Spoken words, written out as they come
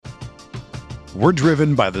We're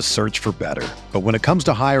driven by the search for better. But when it comes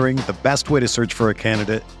to hiring, the best way to search for a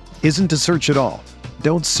candidate isn't to search at all.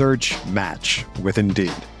 Don't search, match with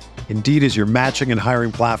Indeed. Indeed is your matching and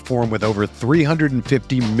hiring platform with over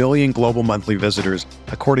 350 million global monthly visitors,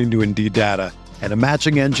 according to Indeed data, and a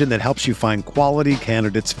matching engine that helps you find quality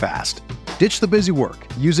candidates fast. Ditch the busy work.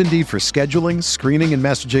 Use Indeed for scheduling, screening, and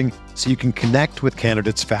messaging so you can connect with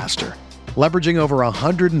candidates faster. Leveraging over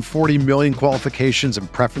 140 million qualifications and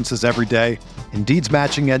preferences every day, Indeed's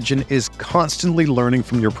matching engine is constantly learning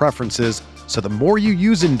from your preferences, so the more you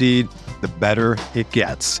use Indeed, the better it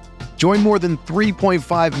gets. Join more than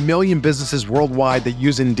 3.5 million businesses worldwide that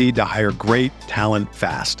use Indeed to hire great talent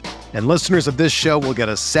fast. And listeners of this show will get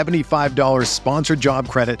a $75 sponsored job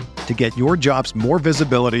credit to get your jobs more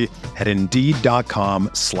visibility at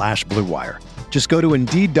Indeed.com/Blue Wire. Just go to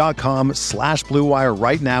Indeed.com/Blue Wire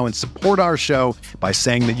right now and support our show by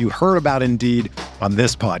saying that you heard about Indeed on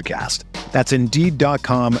this podcast. That's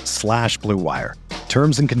Indeed.com/Blue Wire.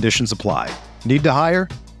 Terms and conditions apply. Need to hire?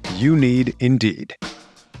 You need Indeed.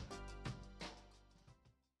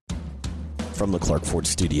 From the Clark Ford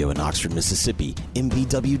Studio in Oxford, Mississippi,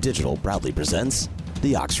 MVW Digital proudly presents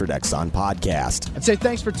the Oxford Exxon Podcast. I'd say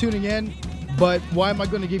thanks for tuning in, but why am I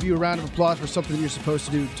going to give you a round of applause for something that you're supposed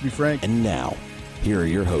to do, to be frank? And now, here are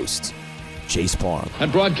your hosts, Chase Parham.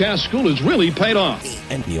 And broadcast school has really paid off.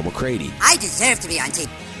 And Neil McCready. I deserve to be on TV.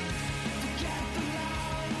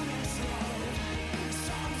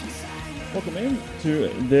 Welcome in to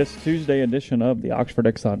this Tuesday edition of the Oxford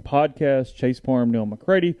Exxon Podcast. Chase Parham, Neil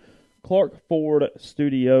McCready. Clark Ford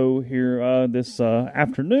Studio here this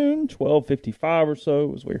afternoon, 12:55 or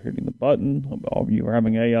so, as we're hitting the button. Hope all of you are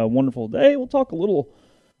having a wonderful day. We'll talk a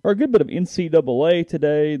good bit of NCAA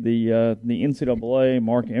today. The NCAA,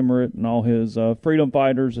 Mark Emmert and all his freedom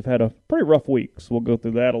fighters have had a pretty rough week, so we'll go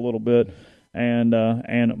through that a little bit and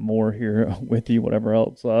more here with you, whatever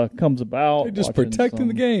else comes about. They're just protecting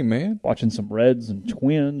the game, man. Watching some Reds and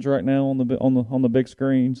Twins right now on the big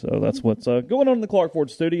screen. So that's what's going on in the Clark Ford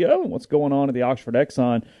Studio, and what's going on at the Oxford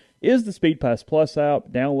Exxon is the Speed Pass Plus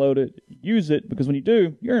app. Download it, use it, because when you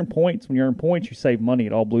do, you earn points. When you earn points, you save money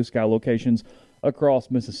at all Blue Sky locations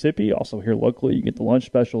across Mississippi. Also here locally, you get the lunch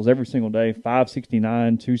specials every single day,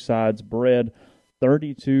 $5.69, 2 sides bread,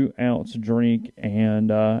 32-ounce drink, and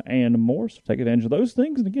more. So take advantage of those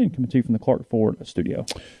things. And again, coming to you from the Clark Ford Studio.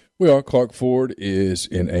 We are. Clark Ford is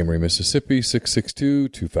in Amory, Mississippi,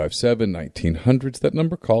 662-257-1900. That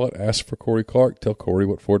number. Call it. Ask for Corey Clark. Tell Corey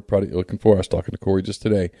what Ford product you're looking for. I was talking to Corey just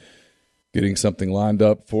today, getting something lined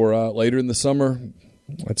up for later in the summer.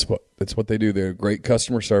 That's what they do. They're great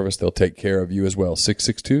customer service. They'll take care of you as well.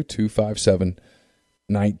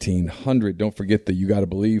 662-257-1900. Don't forget that You Gotta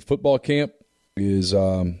Believe football camp is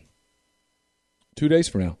 2 days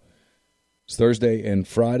from now. It's Thursday and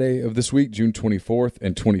Friday of this week, June 24th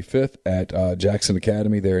and 25th at Jackson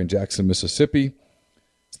Academy there in Jackson, Mississippi.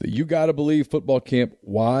 It's the You Gotta Believe football camp,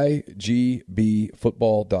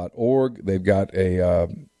 YGBfootball.org. They've got a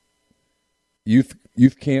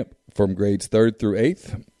youth camp from grades 3rd through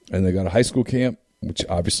 8th, and they got a high school camp, which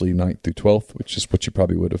obviously 9th through 12th, which is what you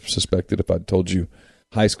probably would have suspected if I'd told you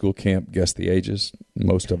high school camp, guess the ages.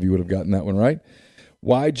 Most of you would have gotten that one right.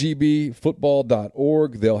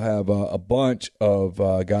 YGBfootball.org. They'll have a bunch of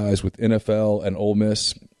guys with NFL and Ole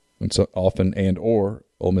Miss, and so often or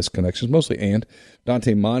Ole Miss connections, mostly and.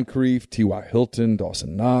 Dante Moncrief, T.Y. Hilton,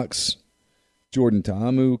 Dawson Knox, Jordan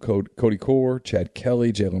Ta'amu, Cody Core, Chad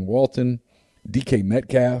Kelly, Jalen Walton, DK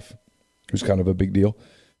Metcalf, who's kind of a big deal,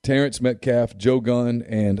 Terrence Metcalf, Joe Gunn,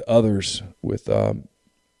 and others with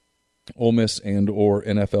Ole Miss and or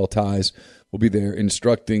NFL ties will be there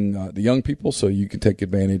instructing the young people, so you can take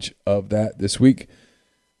advantage of that this week.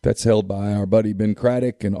 That's held by our buddy Ben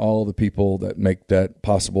Craddock and all the people that make that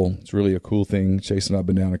possible. It's really a cool thing. Chase and I have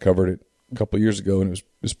been down and covered it a couple of years ago, and it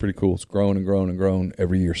was pretty cool. It's grown and grown and grown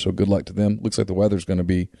every year, so good luck to them. Looks like the weather's going to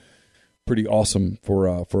be pretty awesome for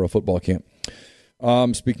a football camp.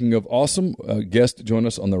 Speaking of awesome, guest to join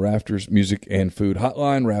us on the Rafters Music and Food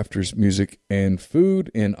Hotline. Rafters Music and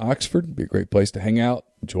Food in Oxford. Be a great place to hang out.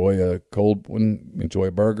 Enjoy a cold one. Enjoy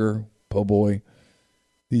a burger, po' boy,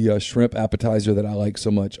 the shrimp appetizer that I like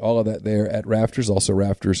so much. All of that there at Rafters. Also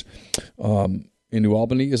Rafters in New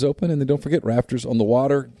Albany is open. And then don't forget Rafters on the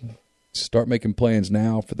Water. Start making plans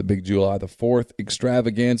now for the big July the 4th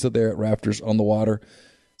extravaganza there at Rafters on the Water.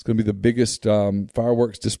 It's going to be the biggest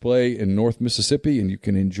fireworks display in North Mississippi, and you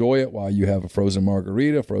can enjoy it while you have a frozen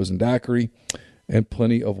margarita, frozen daiquiri, and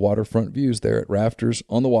plenty of waterfront views there at Rafters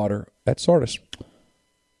on the Water at Sardis.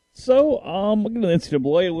 So, looking at the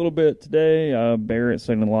NCAA a little bit today. Barrett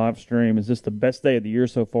saying in the live stream, "Is this the best day of the year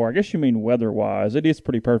so far?" I guess you mean weather-wise. It is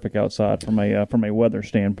pretty perfect outside from a weather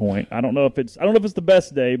standpoint. I don't know if it's the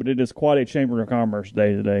best day, but it is quite a Chamber of Commerce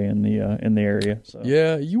day today in the area. So.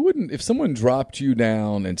 Yeah, you wouldn't if someone dropped you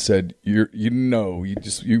down and said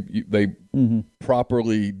they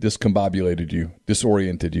properly discombobulated you,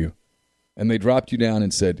 disoriented you, and they dropped you down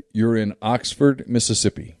and said you're in Oxford,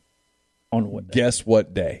 Mississippi. On what day? Guess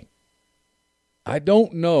what day? I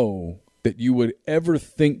don't know that you would ever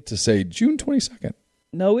think to say June 22nd.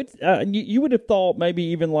 No, it's you would have thought maybe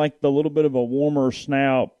even like the little bit of a warmer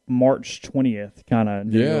snap March 20th kind of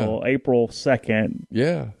deal, April 2nd.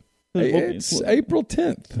 Yeah. It's April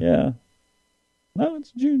 10th. Yeah. No,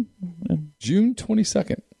 it's June. Yeah. June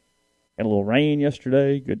 22nd. Had a little rain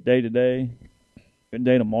yesterday. Good day today. Good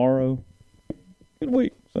day tomorrow. Good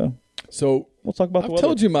week. So we'll talk about the weather. I've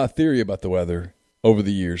told you my theory about the weather over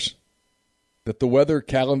the years. That the weather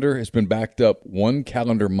calendar has been backed up one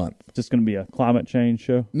calendar month. Is this going to be a climate change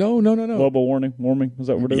show? No. Global warming? Is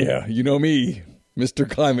that what we're doing? Yeah, you know me, Mr.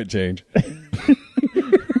 Climate Change.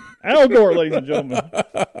 Al Gore, ladies and gentlemen.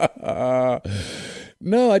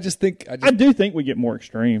 No, I do think we get more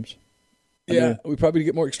extremes. Yeah, we probably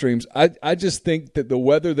get more extremes. I just think that the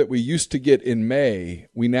weather that we used to get in May,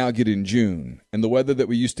 we now get in June. And the weather that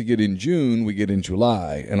we used to get in June, we get in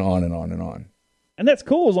July, and on and on and on. And that's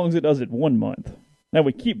cool as long as it does it 1 month. Now,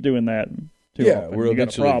 we keep doing that too often. We're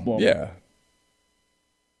eventually, got a problem. Yeah.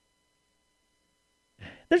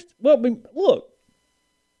 Look,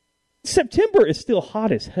 September is still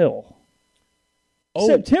hot as hell. Oh.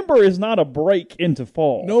 September is not a break into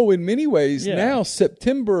fall. No, in many ways, now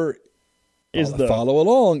September is follow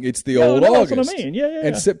along. It's the old August. That's what I mean. Yeah.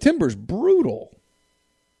 And September's brutal.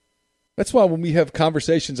 That's why when we have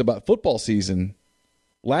conversations about football season,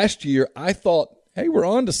 last year I thought, hey, we're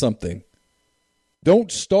on to something.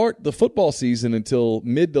 Don't start the football season until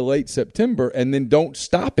mid to late September, and then don't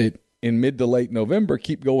stop it in mid to late November.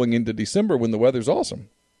 Keep going into December when the weather's awesome.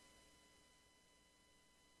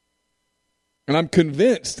 And I'm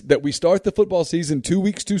convinced that we start the football season 2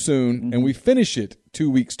 weeks too soon, and we finish it 2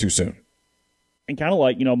 weeks too soon. And kind of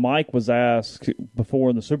like, Mike was asked before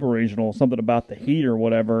in the Super Regional something about the heat or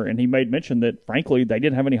whatever, and he made mention that, frankly, they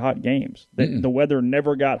didn't have any hot games. The weather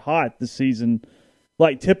never got hot this season,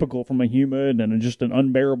 like typical from a humid and just an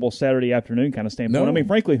unbearable Saturday afternoon kind of standpoint. No. I mean,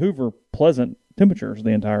 frankly, Hoover, pleasant temperatures the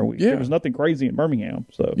entire week. Yeah. There was nothing crazy in Birmingham.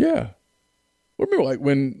 So yeah. Remember, like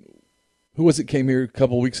when, who was it came here a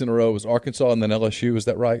couple of weeks in a row? It was Arkansas and then LSU. Is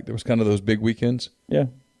that right? There was kind of those big weekends. Yeah.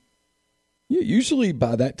 Yeah, usually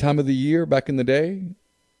by that time of the year, back in the day,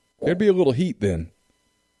 there'd be a little heat then.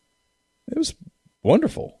 It was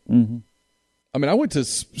wonderful. Mm-hmm. I mean, I went to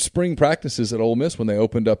spring practices at Ole Miss when they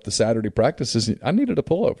opened up the Saturday practices. I needed a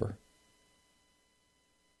pullover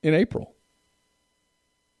in April.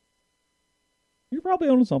 You're probably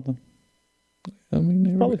onto something. I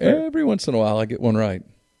mean, every once in a while I get one right.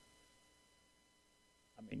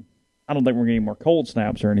 I mean, I don't think we're getting more cold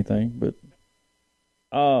snaps or anything, but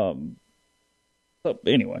so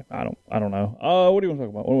anyway, I don't know. What do you want to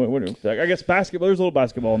talk about? I guess basketball. There's a little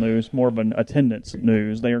basketball news, more of an attendance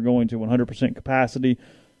news. They are going to 100% capacity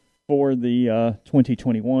for the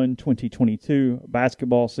 2021-2022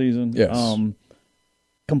 basketball season. Yes.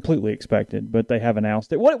 Completely expected, but they have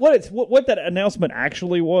announced it. What that announcement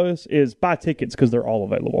actually was is buy tickets because they're all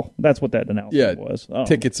available. That's what that announcement was.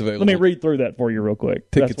 Tickets available. Let me read through that for you real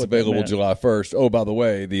quick. Tickets available July 1st. Oh, by the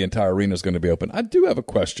way, the entire arena is going to be open. I do have a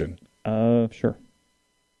question. Sure.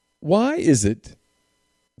 Why is it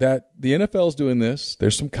that the NFL is doing this?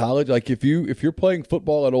 There's some college, like if you're playing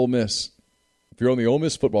football at Ole Miss, if you're on the Ole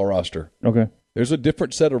Miss football roster, okay, there's a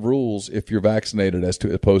different set of rules if you're vaccinated as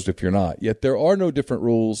opposed to if you're not. Yet there are no different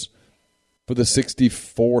rules for the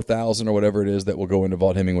 64,000 or whatever it is that will go into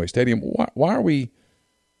Vaught-Hemingway Stadium. Why are we?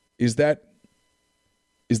 Is that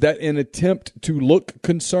an attempt to look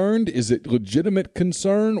concerned? Is it legitimate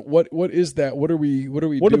concern? What is that? What are we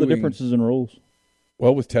doing? What are the differences in rules?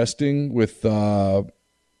 Well, with testing, with being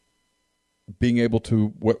able to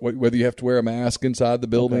whether you have to wear a mask inside the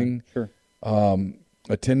building, okay, sure.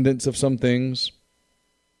 Attendance of some things.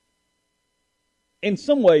 In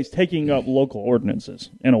some ways, taking up local ordinances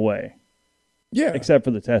in a way. Yeah. Except for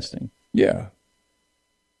the testing. Yeah.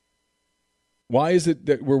 Why is it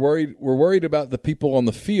that we're worried? We're worried about the people on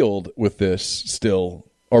the field with this still,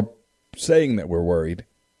 or saying that we're worried.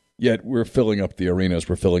 Yet we're filling up the arenas,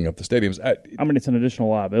 we're filling up the stadiums. I mean, it's an additional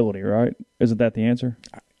liability, right? Isn't that the answer?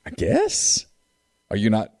 I guess. Are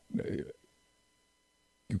you not? You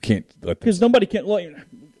can't. Because nobody can. I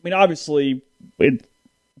mean, obviously,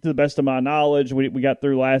 to the best of my knowledge, we got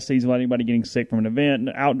through last season without anybody getting sick from an event.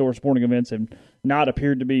 Outdoor sporting events have not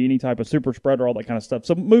appeared to be any type of super spreader, all that kind of stuff.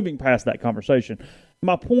 So moving past that conversation,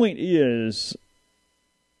 my point is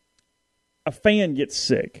a fan gets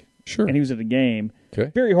sick. Sure. And he was at a game.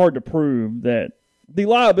 Okay. Very hard to prove that the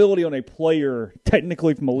liability on a player,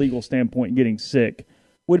 technically from a legal standpoint, getting sick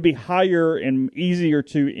would be higher and easier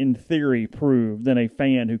to, in theory, prove than a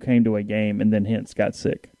fan who came to a game and then hence got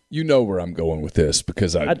sick. You know where I'm going with this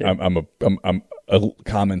because I'm a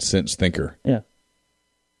common sense thinker. Yeah.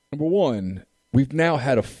 Number one, we've now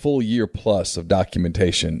had a full year plus of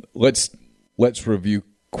documentation. Let's review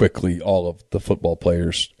quickly all of the football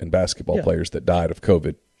players and basketball players that died of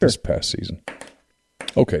COVID this past season.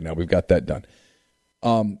 Okay, now we've got that done.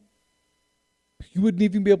 You wouldn't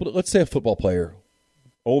even be able to, let's say a football player,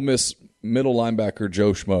 Ole Miss middle linebacker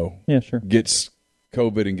Joe Schmo, gets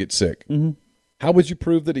COVID and gets sick. Mm-hmm. How would you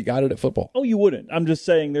prove that he got it at football? Oh, you wouldn't. I'm just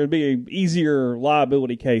saying there'd be an easier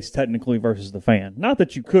liability case technically versus the fan. Not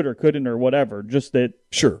that you could or couldn't or whatever, just that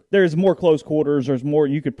there's more close quarters, there's more,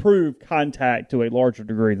 you could prove contact to a larger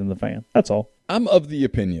degree than the fan. That's all. I'm of the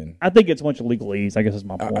opinion. I think it's a bunch of legalese, I guess is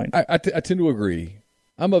my point. I tend to agree.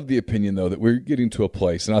 I'm of the opinion, though, that we're getting to a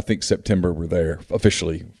place, and I think September we're there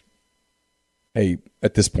officially. Hey,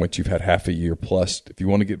 at this point, you've had half a year plus. If you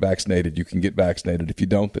want to get vaccinated, you can get vaccinated. If you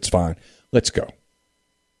don't, that's fine. Let's go.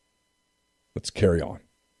 Let's carry on.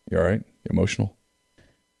 You all right? You emotional?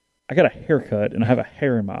 I got a haircut, and I have a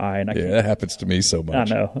hair in my eye. And that happens to me so much.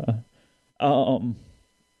 I know. I'm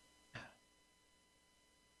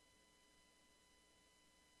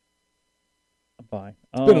fine.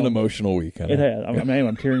 It's been an emotional week. It has.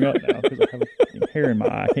 I'm tearing up now because I have a hair in my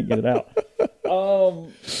eye. I can't get it out.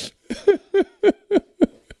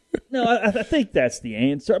 No, I think that's the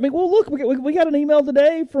answer. I mean, well, look, we got an email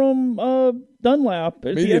today from Dunlap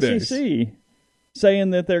at the SEC saying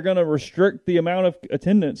that they're going to restrict the amount of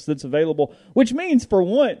attendance that's available, which means for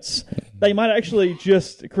once they might actually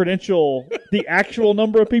just credential the actual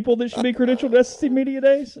number of people that should be credentialed at SEC Media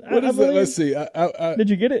Days. What is that? Let's see. Did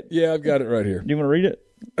you get it? Yeah, I've got it right here. Do you want to read it?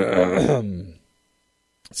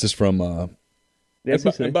 This is from the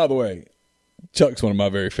SEC. And by the way, Chuck's one of my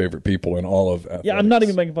very favorite people in all of athletics. Yeah, I'm not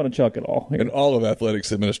even making fun of Chuck at all. In all of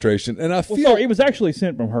athletics administration. And I feel... Well, sorry, it was actually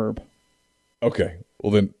sent from Herb. Okay.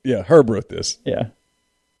 Well, then, yeah, Herb wrote this. Yeah.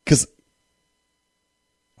 Because...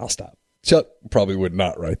 I'll stop. Chuck probably would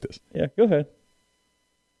not write this. Yeah, go ahead.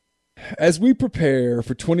 As we prepare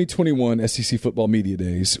for 2021 SEC Football Media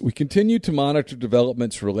Days, we continue to monitor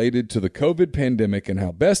developments related to the COVID pandemic and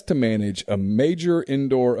how best to manage a major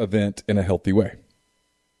indoor event in a healthy way.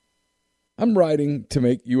 I'm writing to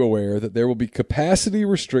make you aware that there will be capacity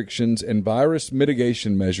restrictions and virus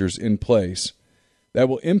mitigation measures in place that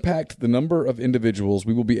will impact the number of individuals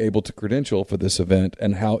we will be able to credential for this event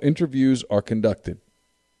and how interviews are conducted.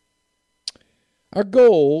 Our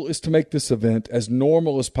goal is to make this event as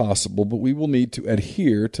normal as possible, but we will need to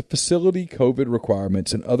adhere to facility COVID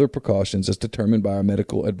requirements and other precautions as determined by our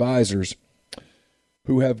medical advisors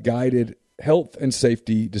who have guided health and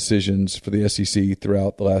safety decisions for the SEC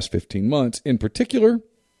throughout the last 15 months. In particular,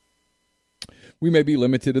 we may be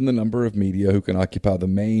limited in the number of media who can occupy the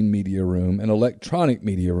main media room and electronic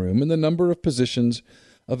media room and the number of positions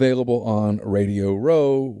available on Radio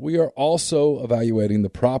Row. We are also evaluating the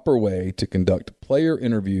proper way to conduct player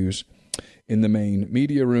interviews in the main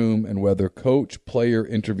media room and whether coach-player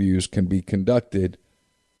interviews can be conducted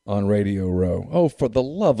on Radio Row. Oh, for the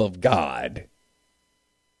love of God.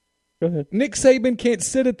 Go ahead. Nick Saban can't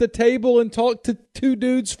sit at the table and talk to two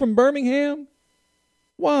dudes from Birmingham?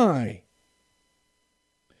 Why?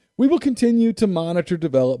 We will continue to monitor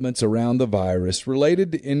developments around the virus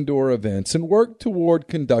related to indoor events and work toward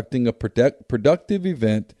conducting a productive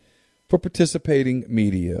event for participating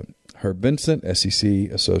media. Herb Vincent,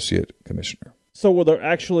 SEC Associate Commissioner. So will there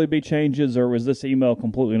actually be changes, or was this email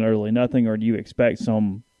completely and utterly nothing, or do you expect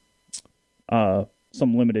some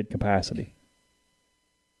limited capacity?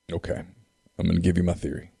 Okay. I'm going to give you my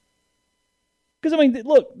theory. Because, I mean,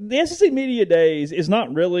 look, the SEC Media Days is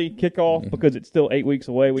not really kickoff because it's still 8 weeks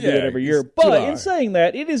away. We do it every year. But in saying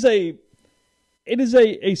that, it is a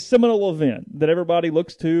seminal event that everybody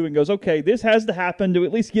looks to and goes, okay, this has to happen to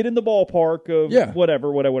at least get in the ballpark of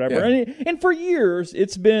whatever. Yeah. And for years,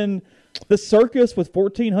 it's been the circus with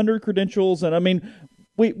 1,400 credentials. And, I mean,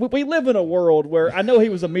 we live in a world where I know he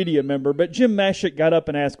was a media member, but Jim Mashik got up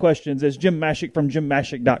and asked questions as Jim Mashik from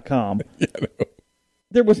JimMashik.com. Yeah, I know.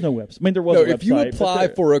 There was no website. I mean, there was a website. If you apply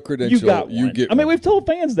for a credential, you got one. you get I mean, one. we've told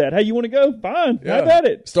fans that. Hey, you want to go? Fine. Have at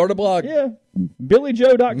it. Start a blog. Yeah.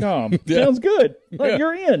 BillyJoe.com. Yeah. Sounds good. Like, Yeah.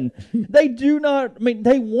 you're in. They do not, I mean,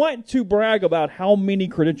 they want to brag about how many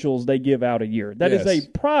credentials they give out a year. That is Yes. a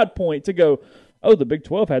pride point to go, oh, the Big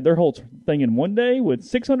 12 had their whole thing in one day with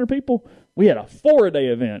 600 people. We had a 4-a-day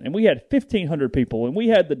event, and we had 1,500 people, and we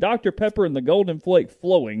had the Dr. Pepper and the Golden Flake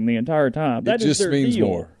flowing the entire time. That It is just their means deal.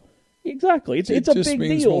 more. Exactly. It's It a just big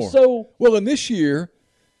means deal. more. So, Well, and this year,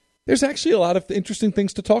 there's actually a lot of interesting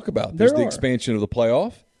things to talk about. There's There the are. expansion of the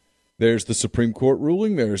playoff. There's the Supreme Court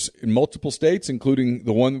ruling. There's in multiple states, including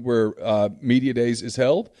the one where Media Days is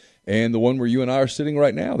held and the one where you and I are sitting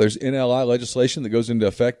right now. There's NLI legislation that goes into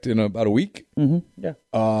effect in about a week. yeah.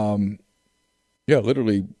 Yeah,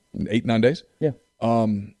 literally 8-9 days. Yeah.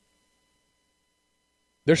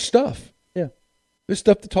 There's stuff. Yeah. There's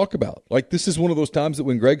stuff to talk about. Like, this is one of those times that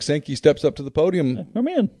when Greg Sankey steps up to the podium, I'm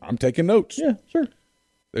in. I'm taking notes. Yeah, sure.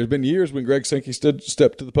 There's been years when Greg Sankey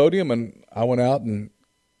stepped to the podium, and I went out and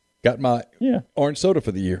got my Yeah. orange soda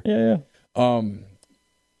for the year. Yeah, yeah.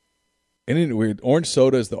 And it's weird. Orange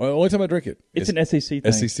soda is the only time I drink it. It's an SEC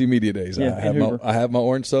thing. SEC Media Days. Yeah, in Hoover. I have my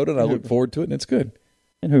orange soda, and I look forward to it, and it's good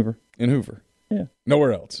In Hoover. in Hoover. Yeah.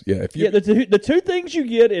 Nowhere else. Yeah. If you, Yeah, the two things you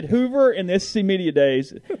get at Hoover and the SEC Media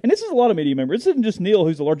Days, and this is a lot of media members. This isn't just Neil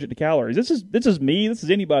who's allergic to calories. This is me. This is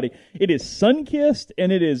anybody. It is Sunkist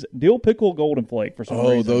and it is dill pickle Golden Flake for some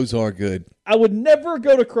reason. those are good. I would never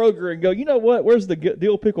go to Kroger and go, you know what? Where's the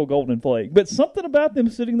dill pickle Golden Flake? But something about them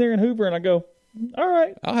sitting there in Hoover, and I go, all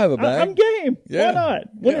right, I'll have a bag. I'm game. Yeah. Why not?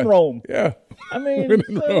 When Yeah. in Rome. Yeah. I mean, When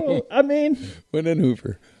in Rome. When in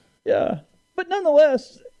Hoover. Yeah. But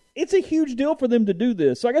nonetheless, it's a huge deal for them to do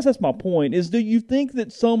this. So I guess that's my point, is do you think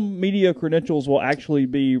that some media credentials will actually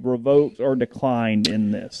be revoked or declined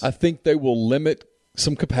in this? I think they will limit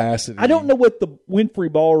some capacity. I don't know what the Winfrey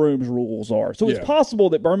Ballroom's rules are. So Yeah. it's possible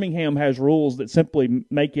that Birmingham has rules that simply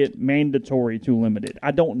make it mandatory to limit it.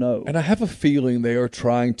 I don't know. And I have a feeling they are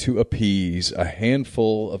trying to appease a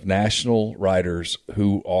handful of national writers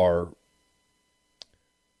who are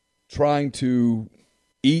trying to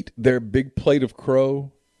eat their big plate of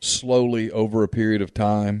crow slowly over a period of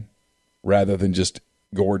time rather than just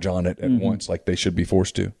gorge on it at once like they should be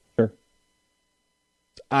forced to. Sure.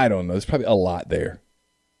 I don't know. There's probably a lot there.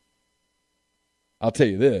 I'll tell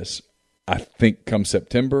you this. I think come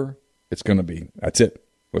September, it's going to be, that's it.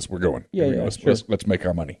 We're going. Yeah, Here we yeah, go. sure. Let's make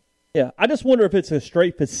our money. Yeah, I just wonder if it's a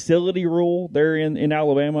straight facility rule there in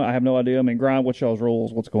Alabama. I have no idea. I mean, Grind, what's y'all's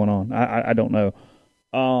rules? What's going on? I don't know.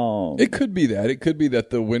 It could be that. It could be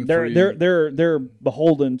that the Winfrey They're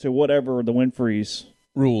beholden to whatever the Winfreys,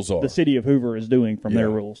 rules are. the city of Hoover, is doing from their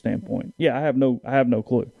Yeah. rule standpoint. Yeah, I have no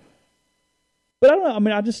clue. But I don't know. I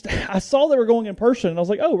mean, I saw they were going in person, and I was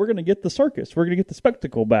like, oh, we're going to get the circus. We're going to get the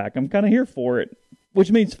spectacle back. I'm kind of here for it. Which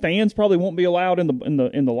means fans probably won't be allowed in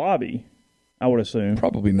the lobby, I would assume,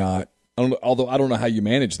 Probably not. I don't know, although I don't know how you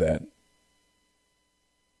manage that.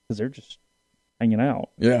 because they're just hanging out.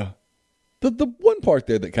 Yeah. The one part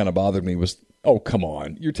there that kind of bothered me was, oh, come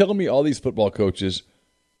on. You're telling me all these football coaches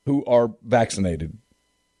who are vaccinated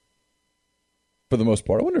for the most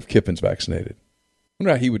part. I wonder if Kiffin's vaccinated. I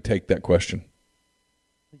wonder how he would take that question.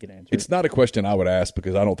 He could answer It's it. not a question I would ask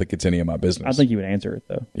because I don't think it's any of my business. I think he would answer it,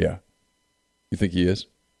 though. Yeah. You think he is?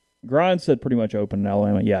 Grind said pretty much open in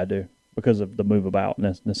Alabama. Yeah, I do, because of the move about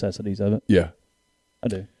necessities of it. Yeah. I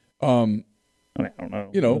do. I mean, I don't know.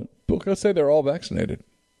 You know, but let's say they're all vaccinated.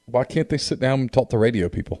 Why can't they sit down and talk to radio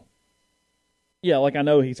people? Yeah, like I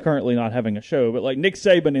know he's currently not having a show, but like Nick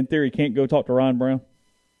Saban in theory can't go talk to Ryan Brown.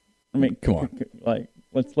 I mean, Come on. like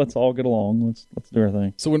let's all get along. Let's do our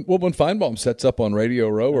thing. So when Feinbaum sets up on Radio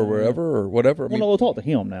Row or wherever or whatever, I Well, mean, no, we'll talk to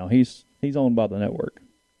him now. He's owned by the network.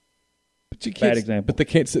 but you can't, bad example. But they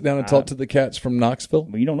can't sit down and talk to the cats from Knoxville.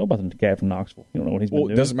 Well, you don't know about the cat from Knoxville. You don't know what he's Well,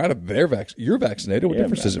 been it doing. doesn't matter. You're vaccinated. What Yeah,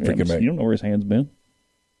 difference does it but freaking make? You don't know where his hand's been.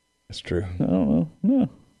 That's true. I don't know. No,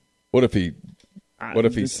 What if he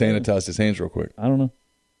just saying. sanitized his hands real quick? I don't know.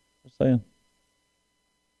 Just saying.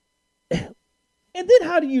 And then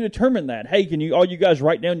how do you determine that? Hey, can you all you guys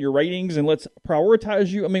write down your ratings and let's prioritize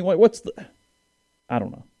you? I mean, what's the? I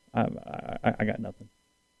don't know. I got nothing.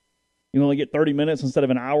 You only get 30 minutes instead of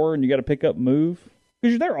an hour, and you got to pick up and move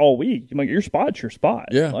because you're there all week. I mean, your spot's your spot.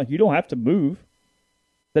 Yeah. Like you don't have to move.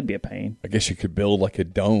 That'd be a pain. I guess you could build like a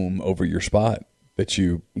dome over your spot that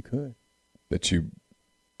you You could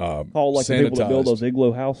call like the people that build those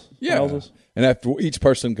igloo houses, And after each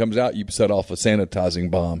person comes out, you set off a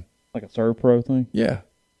sanitizing bomb. like a ServPro thing. Yeah.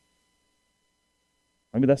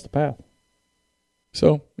 Maybe that's the path.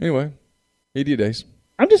 So anyway, Media Days.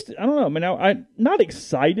 I don't know. I mean, I'm not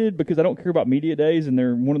excited because I don't care about media days, and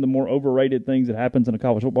they're one of the more overrated things that happens in a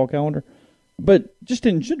college football calendar. But just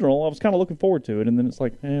in general, I was kind of looking forward to it, and then it's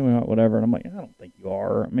like, well, whatever. And I'm like, I don't think you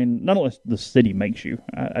are. I mean, not unless the city makes you.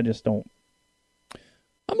 I just don't.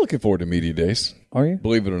 I'm looking forward to media days. Are you?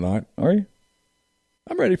 Believe it or not. Are you?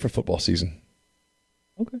 I'm ready for football season.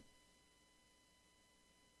 Okay.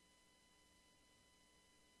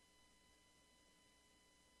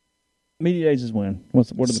 Media days is when?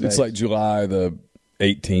 What are the days? It's like July the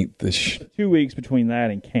 18th-ish. 2 weeks between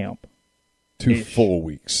that and camp. 2 full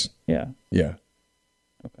weeks. Yeah. Yeah.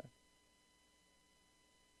 Okay.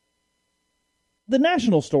 The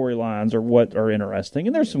national storylines are what are interesting,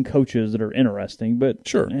 and there's some coaches that are interesting, but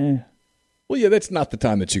Sure. Well, yeah, that's not the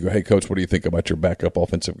time that you go, hey, Coach, what do you think about your backup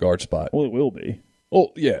offensive guard spot? Well, it will be.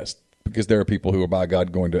 Well, yes, because there are people who are, by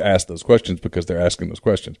God, going to ask those questions because they're asking those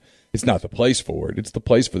questions. It's not the place for it. It's the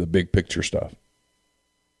place for the big picture stuff.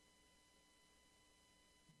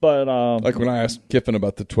 But like when I asked Kiffin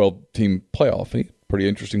about the 12-team playoff, pretty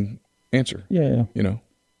interesting answer. Yeah. You know.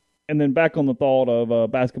 And then back on the thought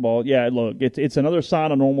of basketball, yeah, look, it's another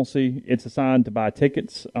sign of normalcy. It's a sign to buy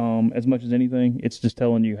tickets as much as anything. It's just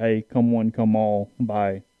telling you, hey, come one, come all,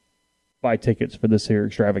 buy tickets for this here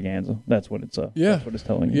extravaganza. That's what it's That's what it's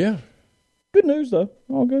telling you. Yeah. Good news, though.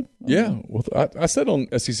 All good. Yeah. Well, I said on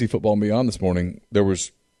SEC Football and Beyond this morning, there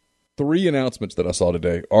was 3 announcements that I saw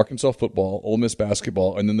today. Arkansas football, Ole Miss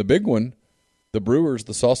basketball, and then the big one, the Brewers,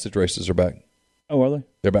 the sausage races are back. Oh, are they?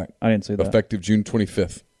 They're back. I didn't see that. Effective June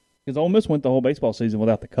 25th. Because Ole Miss went the whole baseball season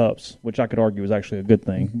without the cups, which I could argue was actually a good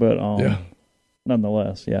thing. But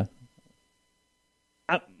nonetheless, yeah.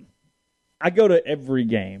 I go to every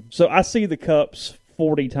game. So I see the cups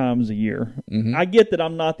 40 times a year. Mm-hmm. I get that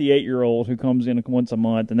I'm not the 8-year-old who comes in once a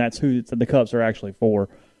month, and that's who the cups are actually for.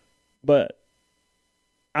 But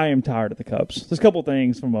I am tired of the cups. There's a couple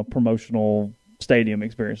things from a promotional stadium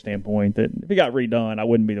experience standpoint that if it got redone, I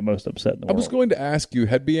wouldn't be the most upset in the world. I was going to ask you,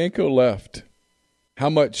 had Bianco left, how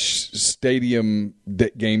much stadium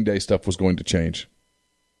game day stuff was going to change?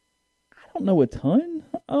 I don't know a ton.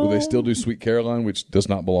 Will they still do Sweet Caroline, which does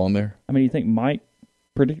not belong there? I mean, you think Mike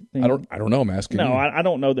I don't know. I'm asking you. No, I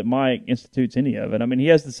don't know that Mike institutes any of it. I mean, he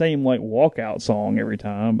has the same walkout song every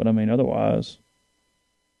time, but I mean, otherwise,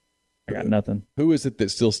 I got nothing. Who is it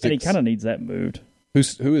that still sticks? And he kind of needs that moved.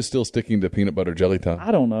 Who is still sticking to peanut butter jelly time?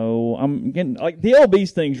 I don't know. I'm getting the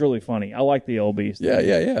LB's thing's really funny. I like the LB's thing.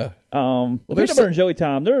 Yeah. Peanut butter and jelly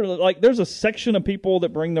time. There's a section of people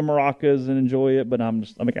that bring the maracas and enjoy it, but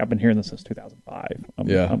I've been hearing this since 2005.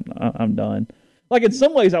 I'm done. Like in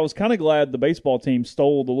some ways, I was kind of glad the baseball team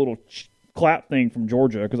stole the little clap thing from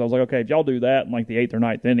Georgia because I was like, okay, if y'all do that in the 8th or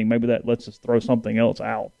 9th inning, maybe that lets us throw something else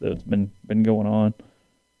out that's been going on.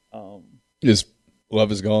 Is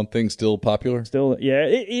Love Is Gone thing still popular? Still, yeah,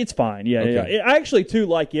 it's fine. Yeah, okay. I actually too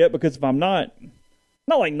like it because if I'm not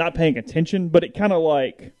paying attention, but it kind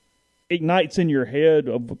of ignites in your head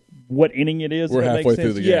of what inning it is. We're halfway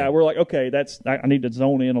through the game. Yeah, we're like, okay, I need to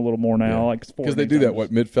zone in a little more now. Because they do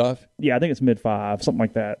that, mid-5? Yeah, I think it's mid-5, something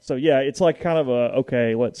like that. So yeah, it's kind of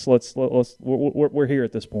okay. We're here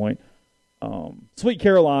at this point. Sweet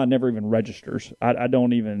Caroline never even registers. I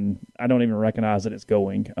don't even recognize that it's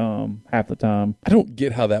going half the time. I don't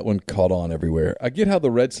get how that one caught on everywhere. I get how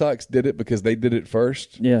the Red Sox did it because they did it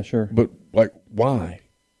first. Yeah, sure. But why?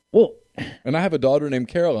 Well, and I have a daughter named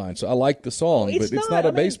Caroline, so I like the song, but it's not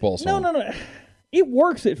a baseball song. No. It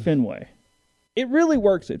works at Fenway. It really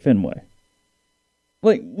works at Fenway.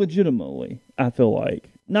 Legitimately, I feel like.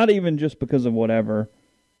 Not even just because of whatever.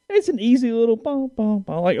 It's an easy little bum, bum,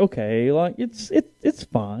 bum. It's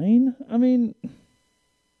fine. I mean,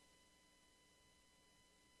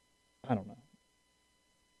 I don't know.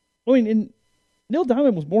 I mean, Neil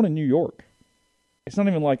Diamond was born in New York. It's not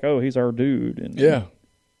even he's our dude. And yeah.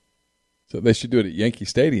 So they should do it at Yankee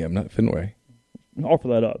Stadium, not Fenway. Offer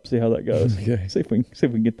that up. See how that goes. Okay. See if we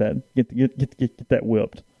can get that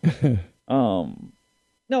whipped.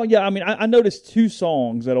 No, yeah, I mean, I noticed 2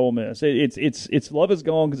 songs at Ole Miss. It's Love Is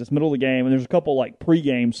Gone because it's middle of the game, and there's a couple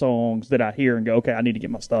pregame songs that I hear and go, okay, I need to get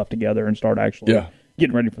my stuff together and start actually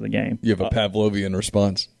getting ready for the game. You have a Pavlovian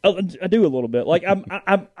response. I do a little bit.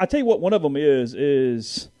 I tell you what, one of them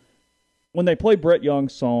is when they play Brett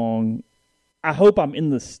Young's song. I hope I'm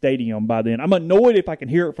in the stadium by then. I'm annoyed if I can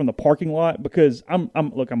hear it from the parking lot because I'm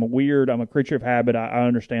a weird. I'm a creature of habit. I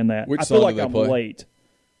understand that. Which I feel song like do they I'm play? late.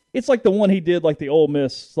 It's the one he did, the Ole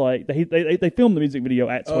Miss, they filmed the music video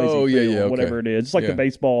at Swayze Field, whatever it is. It's the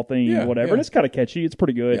baseball theme or whatever, and it's kind of catchy. It's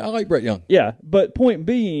pretty good. Yeah, I like Brett Young. Yeah, but point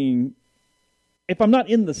being, if I'm not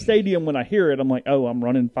in the stadium when I hear it, I'm like, oh, I'm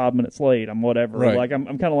running 5 minutes late. I'm whatever. Right.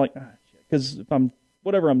 I'm kind of because if I'm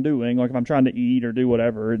whatever I'm doing. Like if I'm trying to eat or do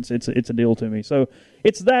whatever, it's a deal to me. So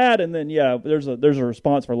it's that, and then there's a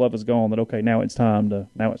response for Love Is Gone that okay, now it's time to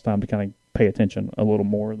kind of pay attention a little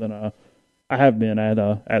more than I have been at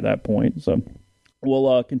that point. So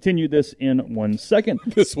we'll continue this in 1 second.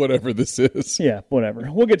 This whatever this is. Yeah,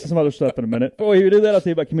 whatever. We'll get to some other stuff in a minute. Before we do that, I'll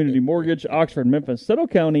tell you about Community Mortgage, Oxford, Memphis, Settle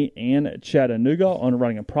County, and Chattanooga.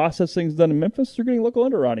 Underwriting and processing is done in Memphis. You're getting local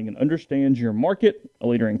underwriting and understands your market. A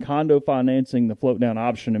leader in condo financing, the float down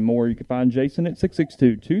option, and more. You can find Jason at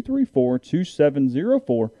 662-234-2704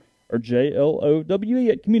 or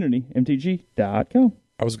JLOWE at communitymtg.com.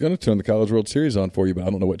 I was going to turn the College World Series on for you, but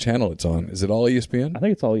I don't know what channel it's on. Is it all ESPN? I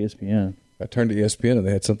think it's all ESPN. I turned to ESPN and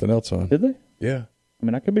they had something else on. Did they? Yeah. I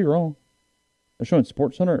mean, I could be wrong. They're showing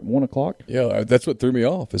SportsCenter at 1 o'clock. Yeah, that's what threw me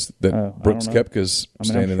off, is that Brooks Koepka's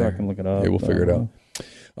standing there. I can look it up. Yeah, we'll figure it out.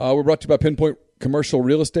 We're brought to you by Pinpoint Commercial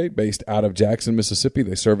Real Estate, based out of Jackson, Mississippi.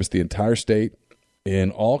 They service the entire state in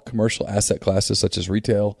all commercial asset classes, such as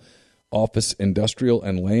retail, office, industrial,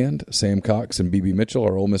 and land. Sam Cox and B.B. Mitchell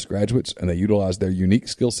are Ole Miss graduates, and they utilize their unique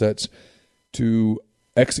skill sets to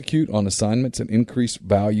execute on assignments and increase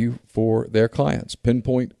value for their clients.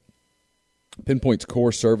 Pinpoint's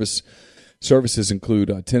core services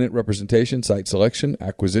include tenant representation, site selection,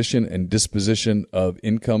 acquisition and disposition of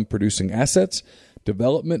income-producing assets,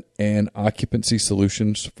 development, and occupancy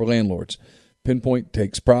solutions for landlords. Pinpoint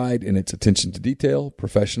takes pride in its attention to detail,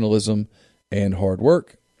 professionalism, and hard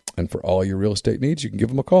work. And for all your real estate needs, you can give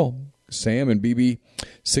them a call. Sam and BB,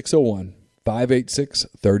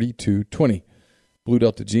 601-586-3220. Blue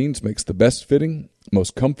Delta Jeans makes the best fitting,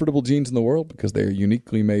 most comfortable jeans in the world because they are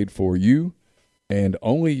uniquely made for you and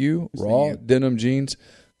only you. Raw denim jeans,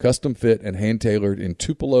 custom fit and hand-tailored in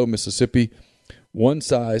Tupelo, Mississippi. One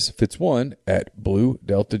size fits one at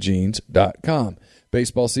BlueDeltaJeans.com.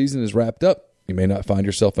 Baseball season is wrapped up. You may not find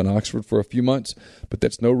yourself in Oxford for a few months, but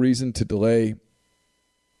that's no reason to delay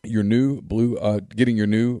getting your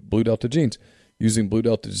new Blue Delta jeans. Using Blue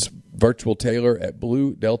Delta's virtual tailor at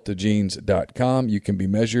BlueDeltaJeans.com, you can be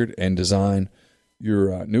measured and design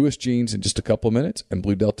your newest jeans in just a couple of minutes, and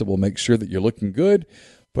Blue Delta will make sure that you're looking good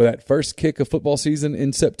for that first kick of football season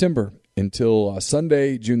in September. Until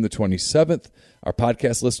Sunday, June the 27th, our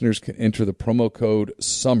podcast listeners can enter the promo code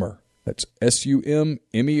SUMMER. That's SUMMER,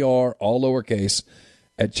 all lowercase,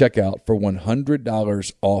 at checkout for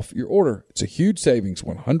 $100 off your order. It's a huge savings,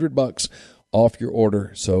 $100 off your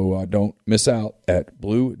order, so don't miss out at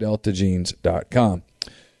BlueDeltaJeans.com.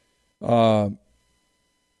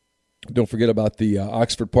 Don't forget about the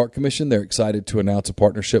Oxford Park Commission. They're excited to announce a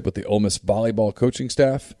partnership with the Ole Miss volleyball coaching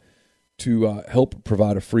staff to help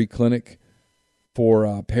provide a free clinic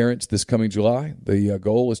for parents this coming July. The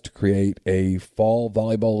goal is to create a fall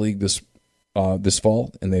volleyball league this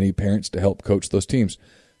fall, and they need parents to help coach those teams.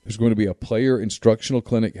 There's going to be a player instructional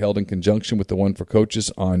clinic held in conjunction with the one for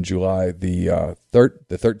coaches on July the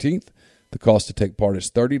 13th. The cost to take part is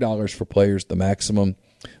 $30 for players. The maximum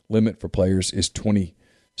limit for players is $20.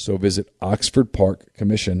 So visit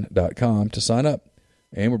OxfordParkCommission.com to sign up.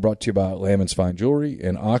 And we're brought to you by Lamons Fine Jewelry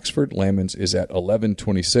in Oxford. Lamons is at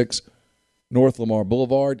 1126 North Lamar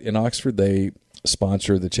Boulevard in Oxford. They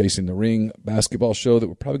sponsor the Chasing the Ring basketball show that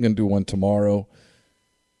we're probably going to do one tomorrow.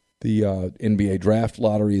 The NBA draft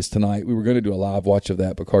lottery is tonight. We were going to do a live watch of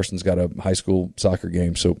that, but Carson's got a high school soccer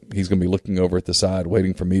game, so he's going to be looking over at the side,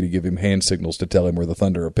 waiting for me to give him hand signals to tell him where the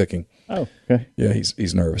Thunder are picking. Oh, okay. Yeah,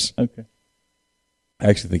 he's nervous. Okay. I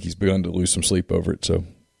actually think he's begun to lose some sleep over it. So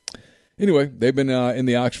anyway, they've been in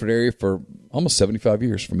the Oxford area for almost 75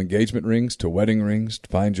 years, from engagement rings to wedding rings, to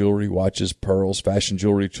fine jewelry, watches, pearls, fashion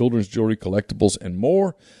jewelry, children's jewelry, collectibles, and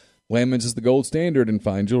more. Lamons is the gold standard in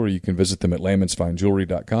fine jewelry. You can visit them at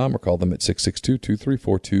lamonsfinejewelry.com or call them at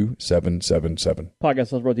 662-234-2777.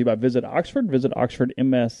 Podcast is brought to you by Visit Oxford. Visit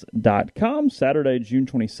OxfordMS.com. Saturday, June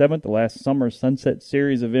 27th, the last Summer Sunset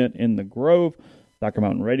Series event in the Grove. Dr.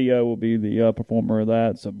 Mountain Radio will be the performer of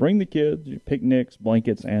that. So bring the kids, picnics,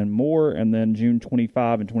 blankets, and more. And then June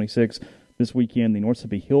 25 and 26 this weekend, the North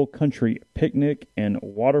Mississippi Hill Country Picnic in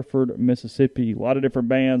Waterford, Mississippi. A lot of different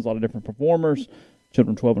bands, a lot of different performers.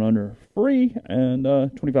 Children 12 and under free, and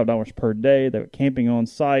 $25 per day. They have camping on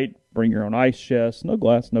site. Bring your own ice chest. No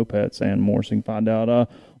glass, no pets, and more. So you can find out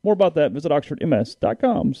more about that. Visit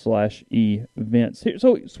OxfordMS.com/events.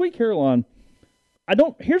 So, Sweet Caroline, I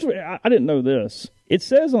didn't know this. It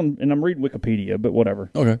says and I'm reading Wikipedia, but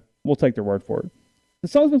whatever. Okay. We'll take their word for it. The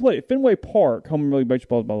song's been played at Fenway Park, home of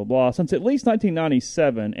baseball, blah, blah, blah, since at least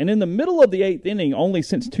 1997, and in the middle of the eighth inning only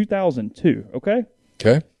since 2002, okay?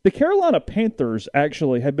 Okay. The Carolina Panthers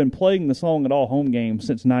actually have been playing the song at all home games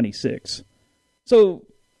since 96. So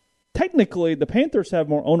technically, the Panthers have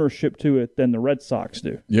more ownership to it than the Red Sox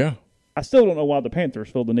do. Yeah. I still don't know why the Panthers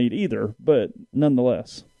feel the need either, but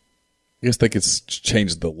nonetheless. I guess they could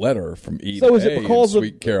change the letter from E So to is it A because in of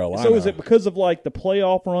Sweet Carolina. So is it because of like the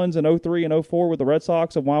playoff runs in 03 and 04 with the Red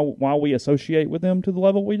Sox and why we associate with them to the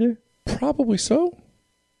level we do? Probably so.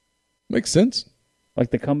 Makes sense.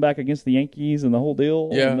 Like the comeback against the Yankees and the whole deal.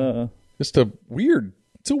 Yeah. And, It's a weird.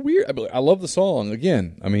 I love the song.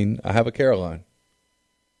 Again, I mean, I have a Caroline.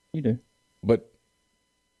 you do. But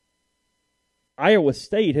Iowa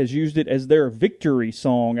State has used it as their victory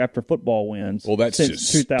song after football wins. Well, that's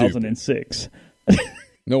since just 2006.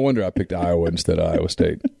 no wonder I picked Iowa instead of Iowa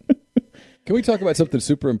State. Can we talk about something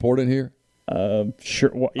super important here?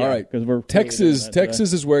 Sure. Well, yeah, All right. because we're Texas really doing that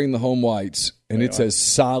is wearing the home whites, and it's as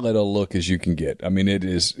solid a look as you can get. I mean,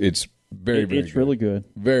 it's very, very it's good. really good.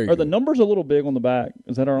 Very Are the good. numbers a little big on the back?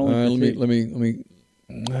 Is that our only critique? Let me.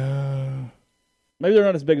 Maybe they're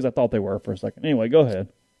not as big as I thought they were for a second. Anyway, go ahead.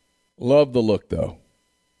 Love the look, though.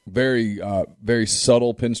 Very, very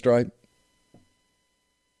subtle pinstripe.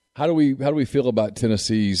 How do we feel about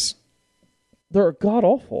Tennessee's? They're god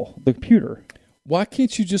awful. The pewter. Why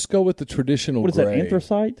can't you just go with the traditional What is gray? that?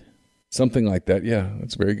 Anthracite? Something like that. Yeah,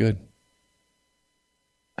 that's very good.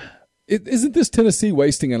 Isn't this Tennessee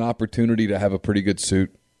wasting an opportunity to have a pretty good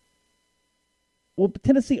suit? Well, but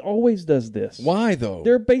Tennessee always does this. Why though?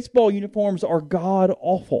 Their baseball uniforms are god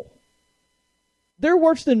awful. They're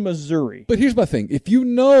worse than Missouri. But here's my thing. If you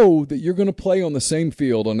know that you're going to play on the same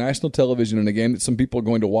field on national television in a game that some people are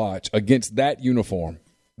going to watch against that uniform,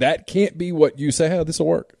 that can't be what you say, this will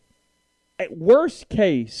work. At worst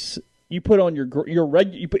case, you put on your regular.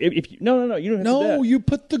 You put, if you, no, you don't have to do that. You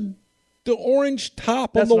put the orange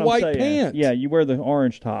top That's on the what I'm white saying. pants. Yeah, you wear the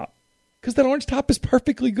orange top. Because that orange top is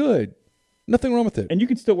perfectly good. Nothing wrong with it. And you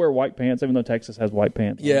can still wear white pants, even though Texas has white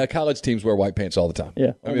pants. Yeah, college teams wear white pants all the time.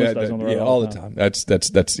 Yeah, I mean, almost does on the road all the time.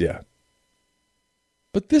 That's yeah.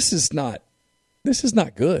 But this is not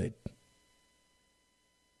good.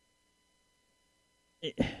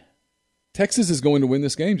 Texas is going to win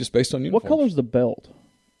this game just based on uniforms. What color's the belt?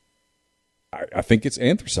 I think it's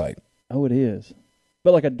anthracite. Oh, it is,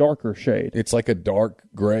 but like a darker shade. It's like a dark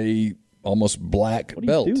gray, almost black What are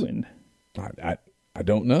belt. you doing? I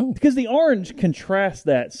don't know. Because the orange contrasts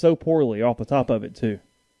that so poorly off the top of it too.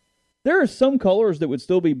 There are some colors that would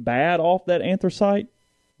still be bad off that anthracite,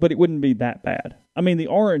 but it wouldn't be that bad. I mean, the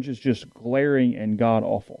orange is just glaring and god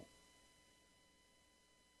awful.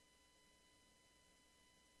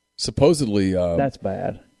 Supposedly, That's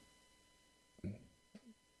bad.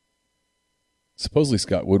 supposedly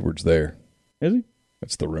Scott Woodward's there. Is he?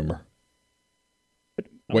 That's the rumor.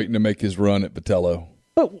 Waiting to make his run at Vitello.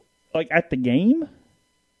 But like at the game?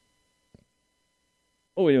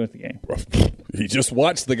 What are we doing at the game? He just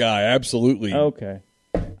watched the guy, absolutely. Okay.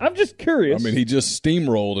 I'm just curious. I mean, he just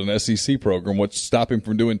steamrolled an SEC program. What's stopping him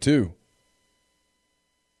from doing two?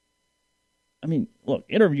 I mean, look,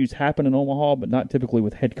 interviews happen in Omaha, but not typically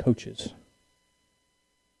with head coaches.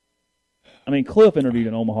 I mean, Cliff interviewed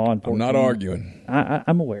in Omaha. I'm not arguing.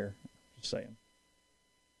 I'm aware. Just saying.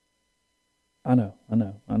 I know.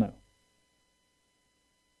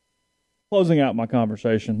 Closing out my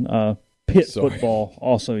conversation, Pitt football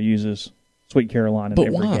also uses Sweet Carolina But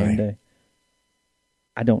every why? game day.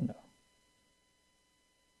 I don't know.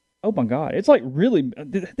 Oh my God. It's like really,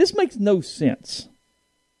 this makes no sense.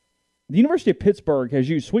 The University of Pittsburgh has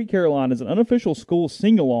used Sweet Carolina as an unofficial school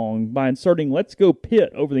sing-along by inserting Let's Go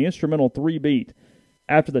Pitt over the instrumental 3-beat.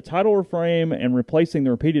 After the title refrain and replacing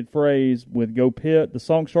the repeated phrase with Go Pitt, the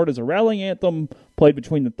song started as a rallying anthem played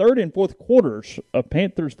between the third and fourth quarters of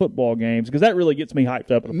Panthers football games, because that really gets me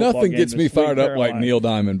hyped up. Nothing gets me fired up like Neil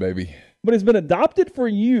Diamond, baby. But it's been adopted for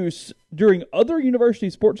use during other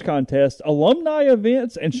university sports contests, alumni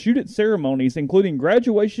events, and student ceremonies, including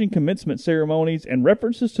graduation and commencement ceremonies, and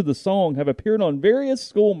references to the song have appeared on various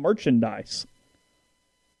school merchandise.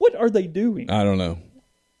 What are they doing? I don't know.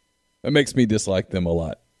 That makes me dislike them a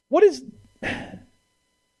lot. What is...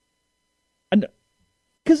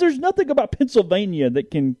 Because there's nothing about Pennsylvania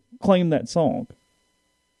that can claim that song.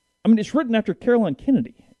 I mean, it's written after Caroline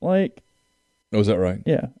Kennedy. Like... Oh, is that right?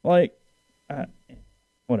 Yeah, like...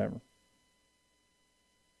 whatever.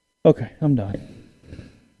 Okay, I'm done.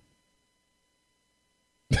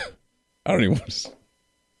 I don't even want to...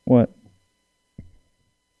 What?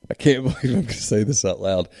 I can't believe I'm going to say this out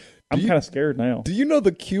loud. I'm kind of scared now. Do you know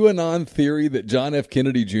the QAnon theory that John F.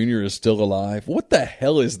 Kennedy Jr. is still alive? What the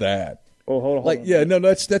hell is that? Oh, hold on. Like, yeah, no,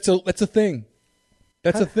 that's a thing.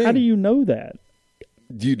 That's a thing. How do you know that?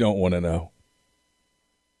 You don't want to know.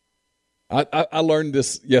 I learned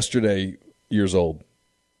this yesterday, years old.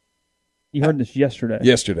 You heard this yesterday.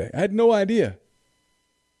 Yesterday. I had no idea.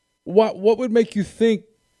 What would make you think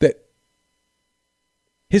that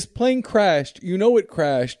his plane crashed? You know it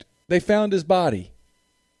crashed. They found his body.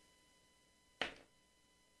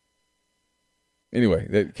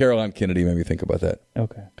 Anyway, Caroline Kennedy made me think about that.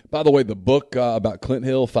 Okay. By the way, the book about Clint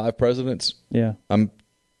Hill, 5 Presidents. Yeah. I'm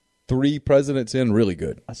 3 presidents in, really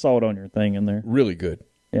good. I saw it on your thing in there. Really good.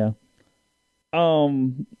 Yeah.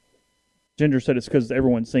 Ginger said it's because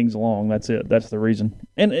everyone sings along. That's it. That's the reason.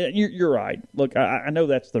 And you're right. Look, I know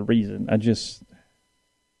that's the reason. I don't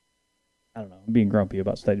know. I'm being grumpy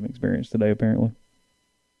about stadium experience today, apparently.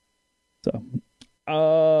 So,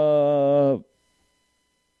 2-0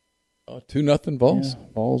 Vols. Yeah,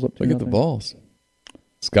 Vols up 2-0. Look at the Vols.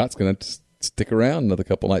 Scott's going to stick around another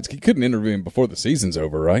couple nights. He couldn't interview him before the season's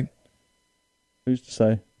over, right? Who's to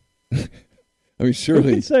say? I mean, surely.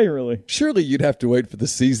 Who can say, really? Surely you'd have to wait for the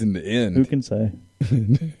season to end. Who can say?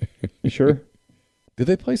 You sure? Did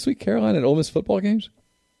they play Sweet Caroline at Ole Miss football games?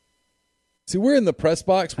 See, we're in the press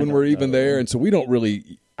box when we're even there, and so we don't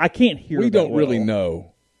really. I can't hear. We don't well. really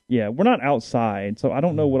know. Yeah, we're not outside, so I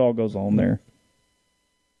don't know what all goes on there.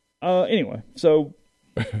 Anyway, so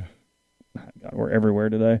God, we're everywhere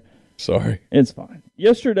today. Sorry, it's fine.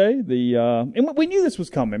 Yesterday, and we knew this was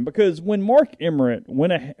coming because when Mark Emmert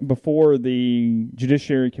went before the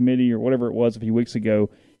Judiciary Committee or whatever it was a few weeks ago,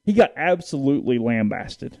 he got absolutely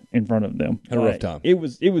lambasted in front of them. Had a rough time. It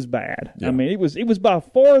was bad. Yeah. I mean, it was by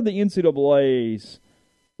far the NCAA's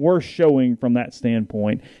worst showing from that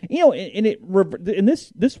standpoint. You know, and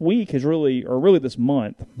this week has really this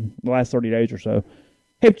month, the last 30 days or so,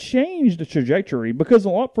 have changed the trajectory because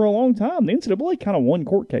for a long time the NCAA kind of won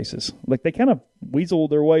court cases. Like they kind of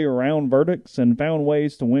weaseled their way around verdicts and found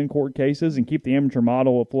ways to win court cases and keep the amateur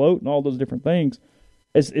model afloat and all those different things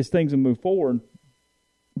as things have moved forward.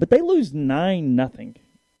 But they lose 9-0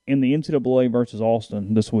 in the NCAA versus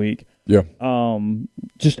Austin this week. Yeah.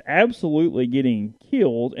 Just absolutely getting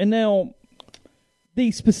killed. And now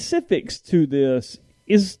the specifics to this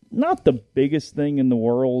is not the biggest thing in the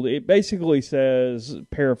world. It basically says,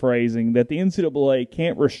 paraphrasing, that the NCAA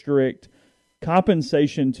can't restrict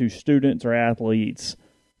compensation to students or athletes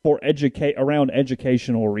for around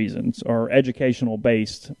educational reasons or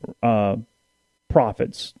educational-based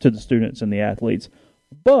profits to the students and the athletes.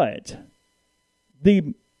 But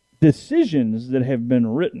the decisions that have been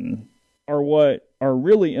written are what are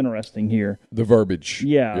really interesting here. The verbiage.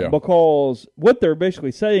 Yeah, because what they're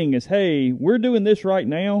basically saying is, hey, we're doing this right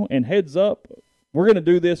now, and heads up, we're going to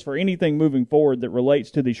do this for anything moving forward that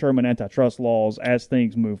relates to the Sherman antitrust laws as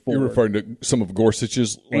things move forward. You're referring to some of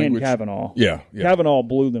Gorsuch's language? And Kavanaugh. Yeah. Kavanaugh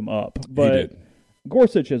blew them up. But he did.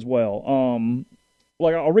 Gorsuch as well.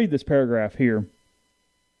 I'll read this paragraph here.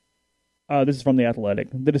 This is from The Athletic.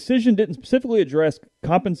 The decision didn't specifically address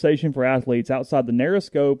compensation for athletes outside the narrow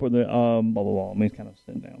scope of the blah, blah, blah. Let me kind of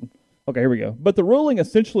send down. Okay, here we go. But the ruling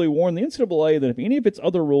essentially warned the NCAA that if any of its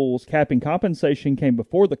other rules capping compensation came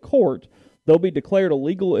before the court, they'll be declared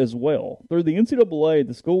illegal as well. Through the NCAA,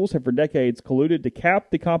 the schools have for decades colluded to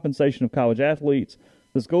cap the compensation of college athletes.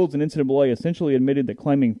 The schools and NCAA essentially admitted that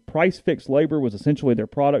claiming price-fixed labor was essentially their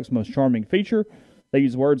product's most charming feature. They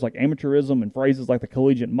use words like amateurism and phrases like the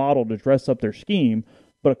collegiate model to dress up their scheme,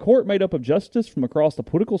 but a court made up of justice from across the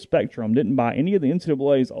political spectrum didn't buy any of the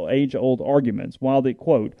NCAA's age-old arguments. While the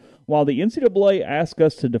NCAA asked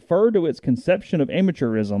us to defer to its conception of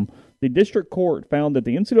amateurism, the district court found that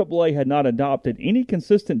the NCAA had not adopted any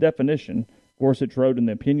consistent definition, Gorsuch wrote in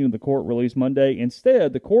the opinion of the court released Monday.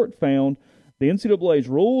 Instead, the court found the NCAA's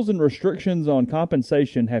rules and restrictions on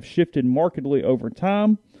compensation have shifted markedly over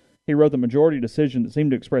time. He wrote the majority decision that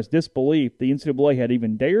seemed to express disbelief the NCAA had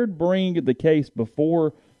even dared bring the case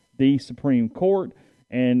before the Supreme Court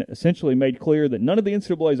and essentially made clear that none of the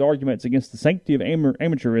NCAA's arguments against the sanctity of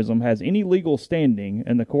amateurism has any legal standing,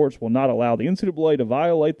 and the courts will not allow the NCAA to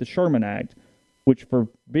violate the Sherman Act, which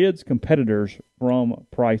forbids competitors from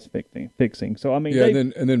price fixing. So, I mean,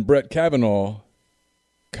 and then Brett Kavanaugh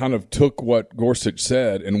kind of took what Gorsuch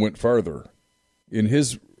said and went further in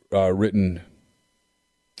his written.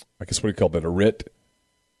 I guess what do you call that, a writ?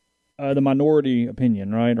 The minority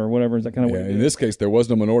opinion, right, or whatever. Is that kind of what it is? In this case, there was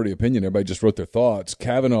no minority opinion. Everybody just wrote their thoughts.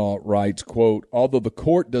 Kavanaugh writes, quote, although the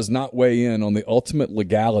court does not weigh in on the ultimate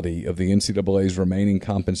legality of the NCAA's remaining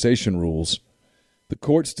compensation rules, the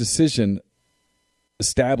court's decision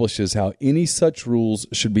establishes how any such rules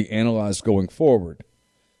should be analyzed going forward.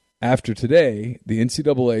 After today, the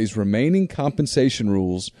NCAA's remaining compensation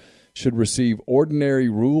rules should receive ordinary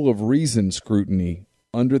rule of reason scrutiny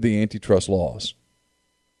under the antitrust laws.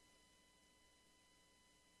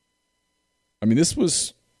 I mean, this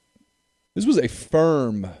was a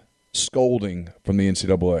firm scolding from the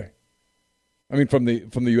NCAA. I mean, from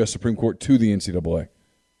the U.S. Supreme Court to the NCAA.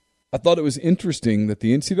 I thought it was interesting that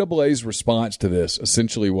the NCAA's response to this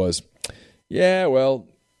essentially was, yeah, well,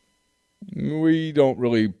 we don't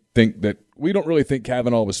really think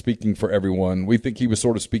Kavanaugh was speaking for everyone. We think he was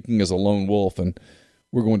sort of speaking as a lone wolf, and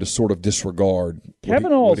we're going to sort of disregard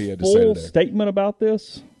Kavanaugh's what he had to say full today. statement about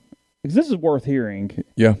this, because this is worth hearing.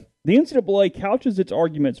 Yeah. The NCAA couches its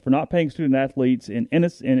arguments for not paying student athletes in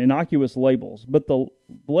innocuous labels, but the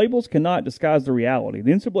labels cannot disguise the reality.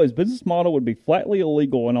 The NCAA's business model would be flatly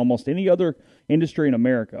illegal in almost any other industry in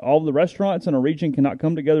America. All of the restaurants in a region cannot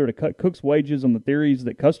come together to cut cooks' wages on the theories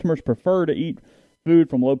that customers prefer to eat food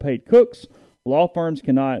from low-paid cooks. Law firms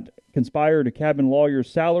cannot conspire to cabin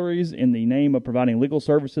lawyers' salaries in the name of providing legal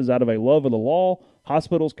services out of a love of the law.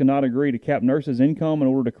 Hospitals cannot agree to cap nurses' income in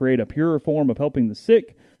order to create a purer form of helping the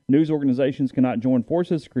sick. News organizations cannot join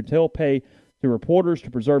forces to curtail pay to reporters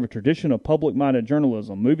to preserve a tradition of public-minded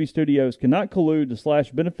journalism. Movie studios cannot collude to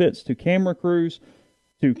slash benefits to camera crews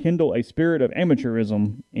to kindle a spirit of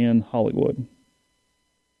amateurism in Hollywood.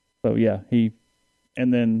 So, yeah,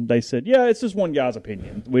 and then they said, yeah, it's just one guy's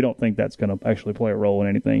opinion. We don't think that's going to actually play a role in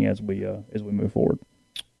anything as we move forward.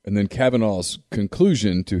 And then Kavanaugh's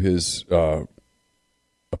conclusion to his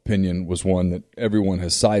opinion was one that everyone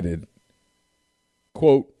has cited.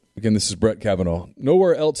 Quote, again, this is Brett Kavanaugh.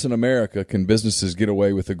 Nowhere else in America can businesses get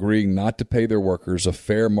away with agreeing not to pay their workers a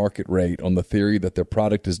fair market rate on the theory that their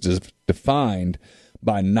product is defined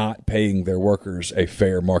by not paying their workers a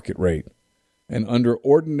fair market rate. And under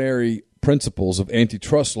ordinary principles of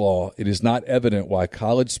antitrust law, it is not evident why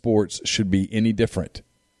college sports should be any different.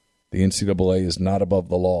 The NCAA is not above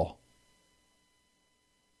the law.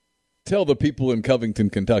 Tell the people in Covington,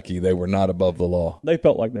 Kentucky, they were not above the law. They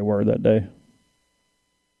felt like they were that day.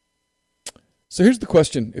 So here's the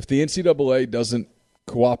question. If the NCAA doesn't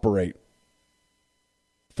cooperate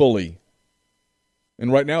fully,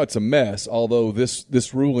 and right now it's a mess, although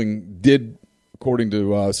this ruling did, according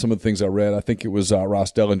to some of the things I read, I think it was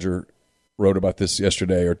Ross Dellinger wrote about this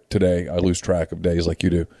yesterday or today. I lose track of days like you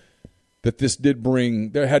do. That this did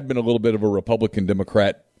bring, there had been a little bit of a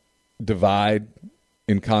Republican-Democrat divide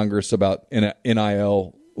in Congress about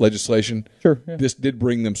NIL legislation. Sure. Yeah. This did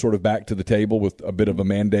bring them sort of back to the table with a bit of a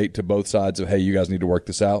mandate to both sides of, hey, you guys need to work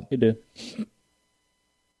this out. It did.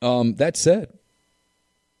 That said,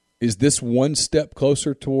 is this one step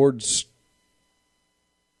closer towards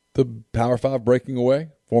the Power Five breaking away,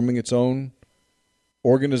 forming its own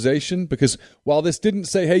organization? Because while this didn't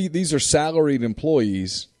say, hey, these are salaried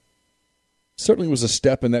employees, it certainly was a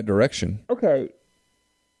step in that direction. Okay.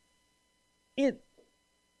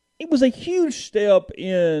 It was a huge step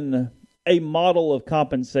in a model of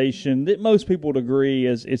compensation that most people would agree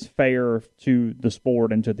is fair to the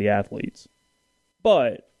sport and to the athletes.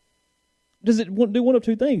 But does it do one of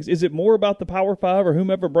two things? Is it more about the Power Five or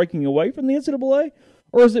whomever breaking away from the NCAA?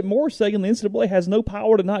 Or is it more saying the NCAA has no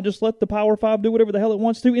power to not just let the Power Five do whatever the hell it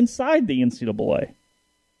wants to inside the NCAA?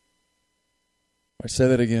 I say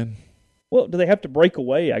that again. Well, do they have to break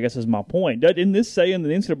away, I guess is my point. Isn't this saying the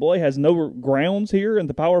NCAA has no grounds here and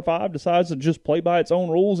the Power Five decides to just play by its own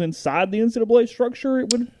rules inside the NCAA structure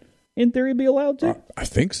it would, in theory, be allowed to? I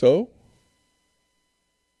think so.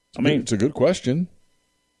 It's a good question.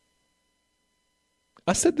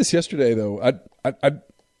 I said this yesterday, though. I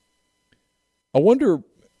wonder,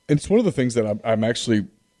 and it's one of the things that I'm actually,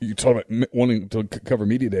 you talk about wanting to cover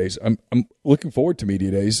media days. I'm looking forward to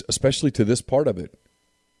media days, especially to this part of it.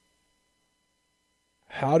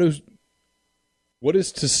 What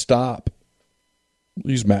is to stop?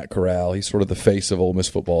 Use Matt Corral. He's sort of the face of Ole Miss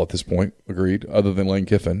football at this point. Agreed. Other than Lane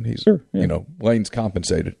Kiffin, he's sure, yeah. Lane's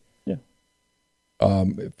compensated. Yeah.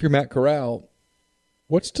 If you're Matt Corral,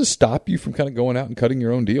 what's to stop you from kind of going out and cutting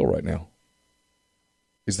your own deal right now?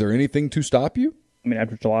 Is there anything to stop you? I mean,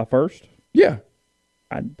 after July 1st? Yeah.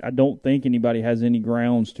 I don't think anybody has any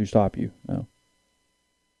grounds to stop you. No.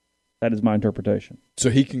 That is my interpretation. So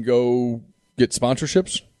he can go get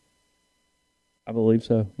sponsorships? I believe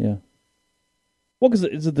so, yeah. Well, because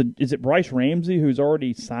is it Bryce Ramsey who's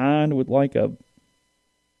already signed with like a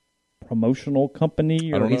promotional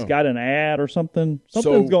company, or he's got an ad or something?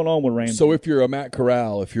 Something's going on with Ramsey. So if you're a Matt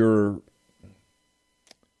Corral, if you're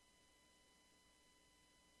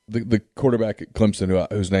the quarterback at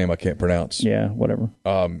Clemson, whose name I can't pronounce, yeah, whatever.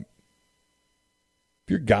 If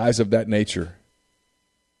you're guys of that nature,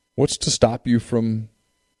 what's to stop you from?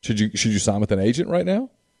 Should you sign with an agent right now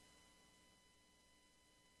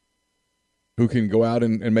who can go out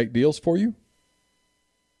and make deals for you?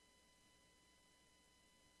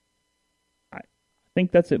 I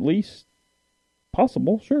think that's at least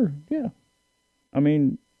possible, sure, yeah. I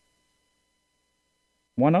mean,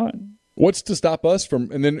 Why not? What's to stop us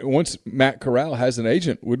from? And then once Matt Corral has an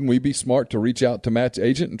agent, wouldn't we be smart to reach out to Matt's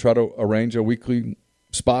agent and try to arrange a weekly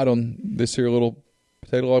spot on this here little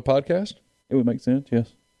Potato Log podcast? It would make sense,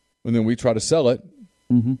 yes. And then we try to sell it.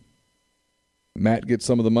 Mm-hmm. Matt gets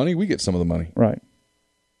some of the money. We get some of the money. Right.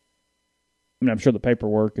 I mean, I'm sure the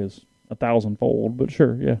paperwork is 1,000-fold, but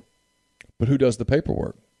sure, yeah. But who does the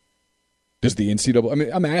paperwork? Does the NCAA? I mean,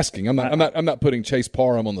 I'm asking. I'm not putting Chase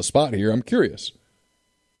Parham on the spot here. I'm curious.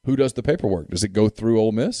 Who does the paperwork? Does it go through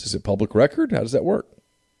Ole Miss? Is it public record? How does that work?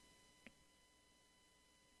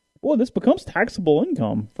 Well, this becomes taxable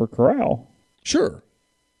income for Corral. Sure.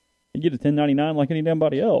 You get a 1099 like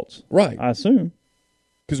anybody else. Right. I assume.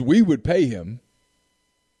 Because we would pay him.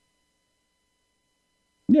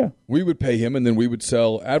 Yeah. We would pay him, and then we would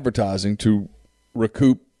sell advertising to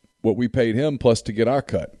recoup what we paid him plus to get our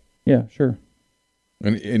cut. Yeah, sure.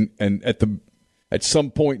 And at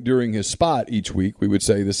some point during his spot each week, we would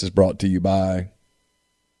say this is brought to you by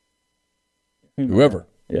whoever.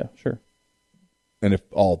 Yeah, sure. And if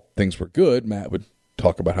all things were good, Matt would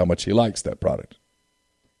talk about how much he likes that product.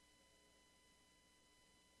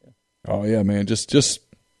 Yeah. Oh yeah, man! Just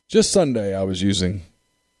Sunday, I was using.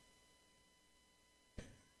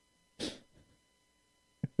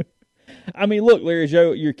 I mean, look, Larry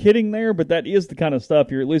Joe, you're kidding there, but that is the kind of stuff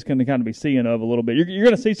you're at least going to kind of be seeing of a little bit. You're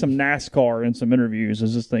going to see some NASCAR in some interviews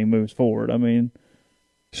as this thing moves forward. I mean,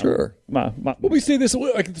 sure. Well, we see this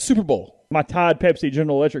like at the Super Bowl. My Tide Pepsi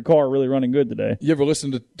General Electric car really running good today. You ever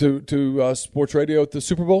listen to sports radio at the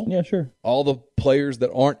Super Bowl? Yeah, sure. All the players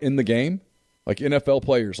that aren't in the game, like NFL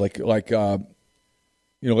players, like let's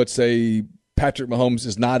say Patrick Mahomes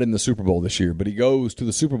is not in the Super Bowl this year, but he goes to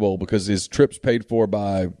the Super Bowl because his trip's paid for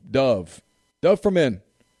by Dove from in.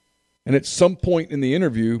 And at some point in the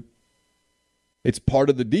interview, it's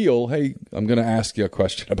part of the deal. Hey, I'm going to ask you a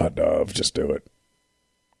question about Dove. Just do it.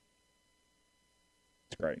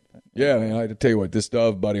 It's great. Yeah, man, I tell you what, this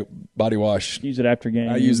Dove body wash. Use it after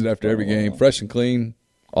game. I use it after every game. Fresh and clean.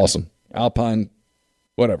 Awesome. Alpine,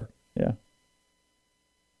 whatever. Yeah.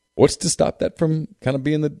 What's to stop that from kind of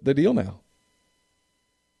being the deal now?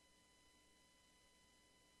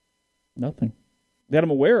 Nothing that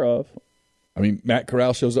I'm aware of. I mean, Matt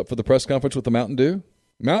Corral shows up for the press conference with the Mountain Dew.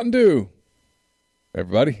 Mountain Dew.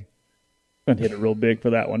 Everybody. I hit it real big for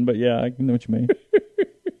that one, but yeah, I know what you mean.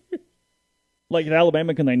 Like in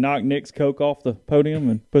Alabama, can they knock Nick's Coke off the podium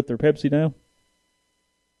and put their Pepsi down?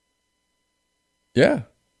 Yeah,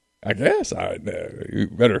 I guess. You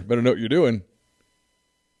better know what you're doing.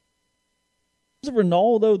 Was it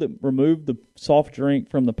Ronaldo that removed the soft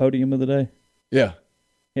drink from the podium of the day? Yeah.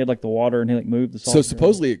 He had like the water and he like moved the soft So drink.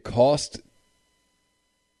 supposedly it cost,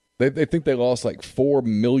 they think they lost like $4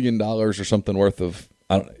 million or something worth of,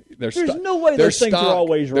 I don't know. There's no way those things are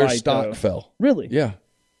always right. Their stock though. fell. Really? Yeah.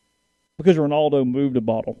 Because Ronaldo moved a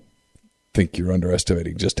bottle. I think you're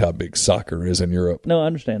underestimating just how big soccer is in Europe. No, I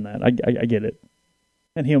understand that. I get it.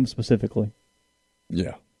 And him specifically.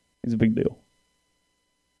 Yeah. He's a big deal.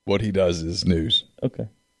 What he does is news. Okay.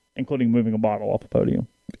 Including moving a bottle off a podium.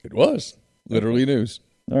 It was literally news.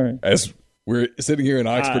 All right. As we're sitting here in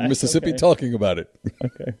Oxford, Mississippi, talking about it.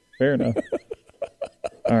 Okay. Fair enough.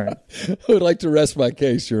 All right. I would like to rest my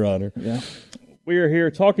case, Your Honor. Yeah. We are here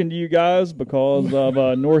talking to you guys because of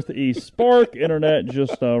Northeast Spark. Internet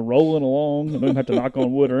just rolling along. I don't have to knock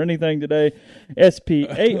on wood or anything today. SPARC,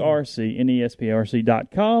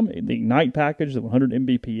 NESPARC.com. The Ignite package, the 100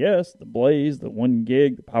 Mbps, the Blaze, the 1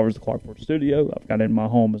 gig, that powers the Clarkport studio. I've got it in my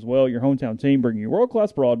home as well. Your hometown team bringing you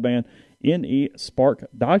world-class broadband.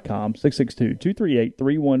 NESPARC.com,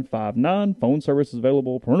 662-238-3159. Phone service is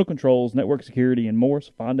available, parental controls, network security, and more.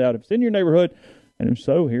 So find out if it's in your neighborhood. And if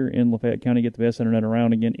so, here in Lafayette County, get the best internet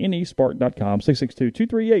around. Again, NESPARC.com,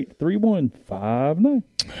 662-238-3159.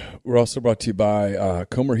 We're also brought to you by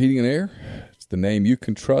Comer Heating and Air. It's the name you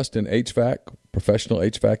can trust in HVAC, professional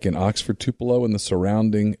HVAC in Oxford, Tupelo, and the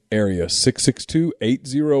surrounding area.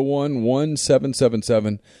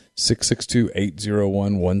 662-801-1777,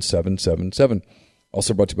 662-801-1777.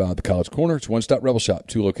 Also brought to you by the College Corner. It's one-stop Rebel Shop,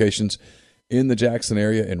 2 locations in the Jackson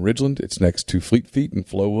area in Ridgeland. It's next to Fleet Feet in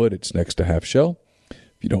Flowood. It's next to Half Shell.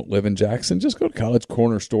 If you don't live in Jackson, just go to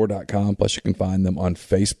collegecornerstore.com. Plus, you can find them on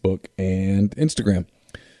Facebook and Instagram.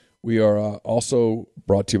 We are also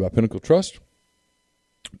brought to you by Pinnacle Trust.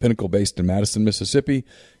 Pinnacle, based in Madison, Mississippi.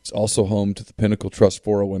 It's also home to the Pinnacle Trust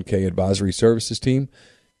 401k Advisory Services team.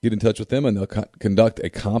 Get in touch with them, and they'll conduct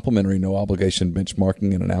a complimentary, no-obligation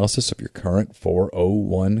benchmarking and analysis of your current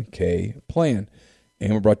 401k plan.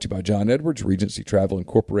 And we're brought to you by John Edwards, Regency Travel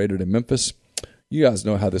Incorporated in Memphis. You guys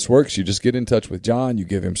know how this works. You just get in touch with John. You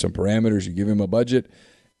give him some parameters. You give him a budget.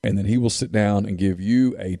 and then he will sit down and give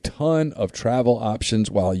you a ton of travel options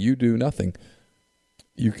while you do nothing.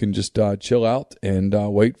 You can just chill out and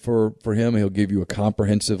wait for him. He'll give you a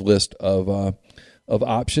comprehensive list of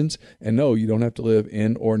options. And no, you don't have to live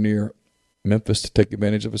in or near Memphis to take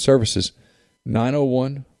advantage of his services.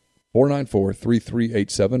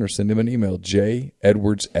 901-494-3387 or send him an email,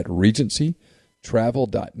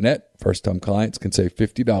 jedwards@regencytravel.net. First-time clients can save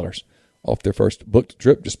 $50 off their first booked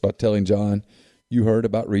trip just by telling John you heard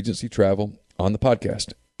about Regency Travel on the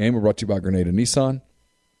podcast. And we're brought to you by Grenada Nissan.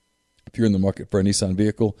 If you're in the market for a Nissan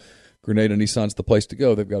vehicle, Grenada Nissan's the place to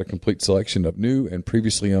go. They've got a complete selection of new and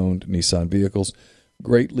previously owned Nissan vehicles.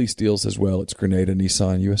 Great lease deals as well. It's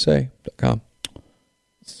GrenadaNissanUSA.com.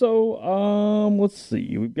 So, let's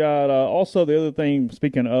see. We've got also the other thing,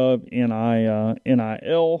 speaking of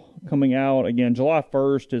NIL coming out. Again, July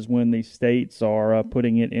 1st is when the states are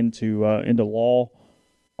putting it into law,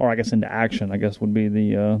 or I guess into action, I guess would be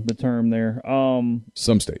the term there.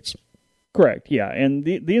 Some states. Correct, yeah. And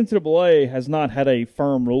the NCAA has not had a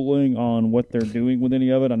firm ruling on what they're doing with any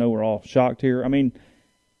of it. I know we're all shocked here. I mean,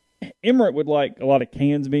 Emirates would like a lot of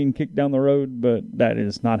cans being kicked down the road, but that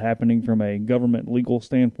is not happening from a government legal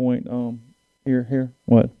standpoint. Here.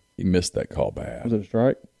 What? He missed that call bad. Was it a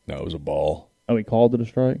strike? No, it was a ball. Oh, he called it a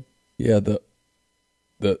strike? Yeah,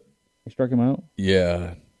 He struck him out?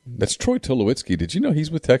 Yeah. That's Troy Tulowitzki. Did you know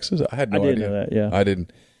he's with Texas? I had no idea. I did know that, yeah. I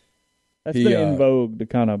didn't. That's been in vogue to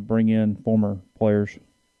kind of bring in former players.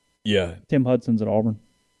 Yeah. Tim Hudson's at Auburn.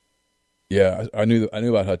 Yeah, I knew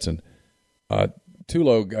about Hudson.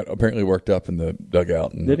 Tulo got apparently worked up in the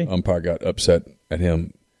dugout, and the umpire got upset at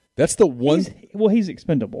him. That's the one. He's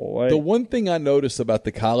expendable. Right? The one thing I notice about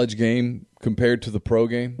the college game compared to the pro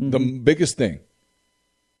game, the biggest thing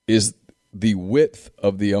is the width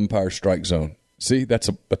of the umpire strike zone. See, that's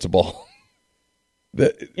a ball.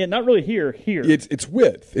 Not really here. It's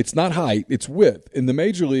width. It's not height. It's width. In the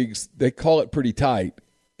major leagues, they call it pretty tight.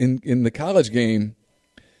 In the college game,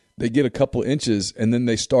 they get a couple inches, and then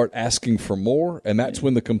they start asking for more, and that's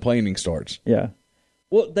when the complaining starts. Yeah.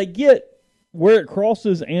 Well, they get where it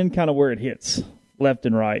crosses and kind of where it hits, left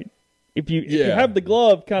and right. If you have the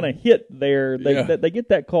glove kind of hit there, they get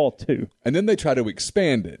that call too. And then they try to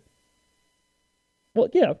expand it. Well,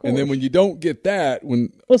 yeah, of course. And then when you don't get that,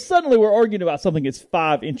 suddenly we're arguing about something that's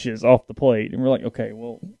 5 inches off the plate, and we're like, okay,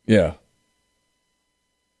 well, yeah.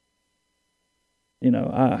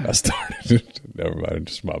 I started. Never mind,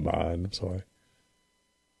 just my mind. I'm sorry.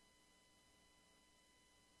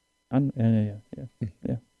 Yeah.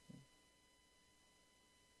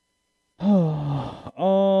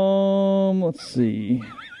 Let's see.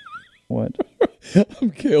 What?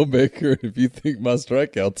 I'm Cale Baker, and if you think my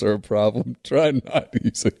strikeouts are a problem, try not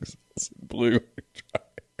using blue.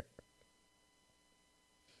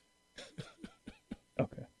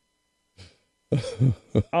 Okay.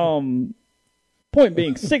 Point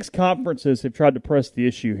being, 6 conferences have tried to press the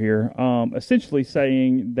issue here, essentially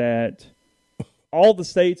saying that all the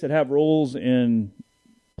states that have rules in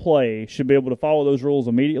play should be able to follow those rules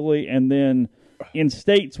immediately, and then in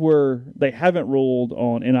states where they haven't ruled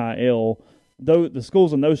on NIL, though the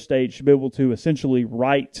schools in those states should be able to essentially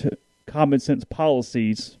write common sense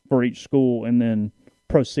policies for each school and then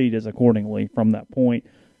proceed as accordingly from that point.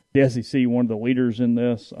 The SEC, one of the leaders in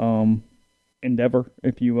this endeavor,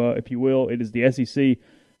 if you will, it is the SEC,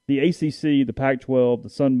 the ACC, the Pac-12, the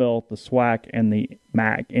Sun Belt, the SWAC, and the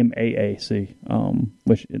MAC, MAAC.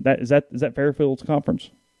 Which is that Fairfield's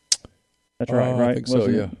conference? That's right, right? I think so,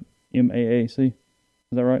 yeah. MAAC, is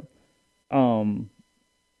that right?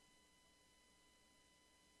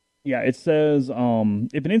 Yeah, it says if an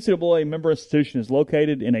NCAA member institution is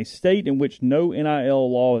located in a state in which no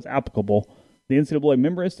NIL law is applicable, the NCAA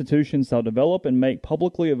member institution shall develop and make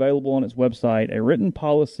publicly available on its website a written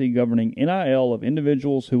policy governing NIL of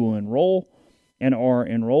individuals who will enroll and are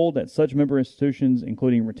enrolled at such member institutions,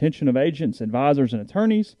 including retention of agents, advisors, and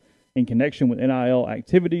attorneys in connection with NIL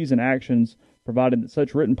activities and actions, provided that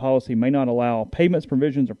such written policy may not allow payments,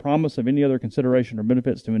 provisions, or promise of any other consideration or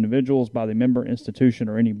benefits to individuals by the member institution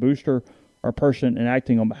or any booster or person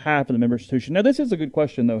enacting on behalf of the member institution. Now, this is a good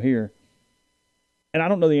question, though, here. And I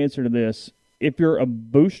don't know the answer to this. If you're a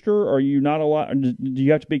booster, are you not allowed? Do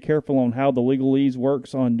you have to be careful on how the legalese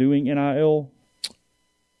works on doing NIL?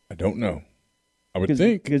 I don't know. I would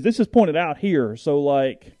think. Because this is pointed out here. So,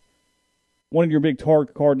 like, one of your big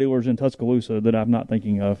car dealers in Tuscaloosa that I'm not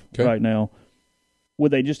thinking of right now,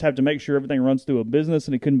 would they just have to make sure everything runs through a business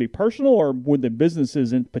and it couldn't be personal, or would the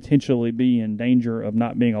businesses potentially be in danger of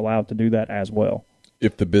not being allowed to do that as well?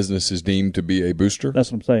 If the business is deemed to be a booster?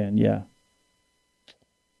 That's what I'm saying, yeah.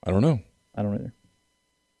 I don't know. I don't either.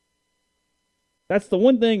 That's the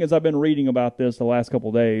one thing as I've been reading about this the last couple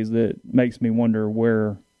of days that makes me wonder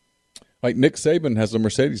where. Like Nick Saban has a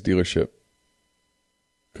Mercedes dealership.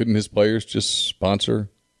 Couldn't his players just sponsor?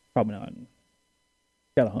 Probably not.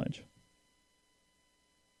 Got a hunch.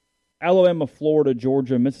 Alabama, Florida,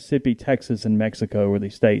 Georgia, Mississippi, Texas, and Mexico are the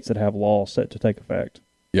states that have laws set to take effect.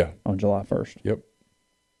 Yeah. On July 1st. Yep.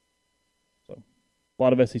 So, a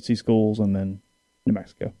lot of SEC schools and then New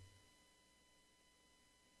Mexico.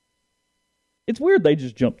 It's weird they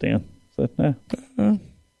just jumped in. So,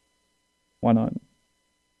 why not?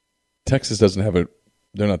 Texas doesn't have it.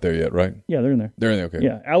 They're not there yet, right? Yeah, they're in there. They're in there, okay.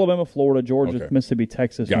 Yeah, Alabama, Florida, Georgia, Okay. Mississippi,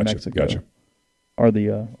 Texas, and Mexico are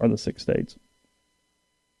the 6 states.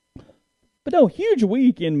 But no, huge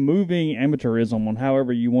week in moving amateurism on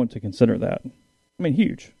however you want to consider that. I mean,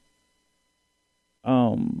 huge.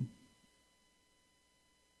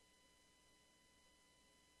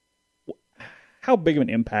 How big of an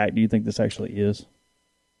impact do you think this actually is?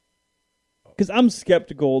 Because I'm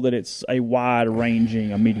skeptical that it's a wide-ranging,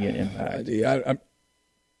 immediate impact. I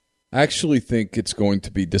actually think it's going to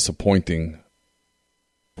be disappointing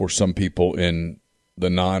for some people in the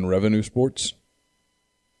non-revenue sports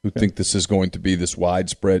who think this is going to be this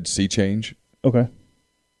widespread sea change. Okay.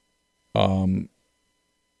 I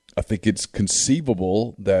think it's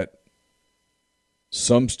conceivable that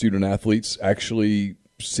some student athletes actually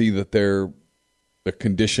see that the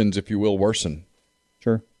conditions, if you will, worsen.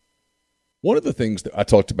 Sure. One of the things that I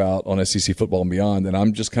talked about on SEC Football and Beyond, and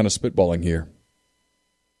I'm just kind of spitballing here,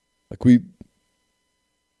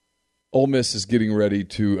 Ole Miss is getting ready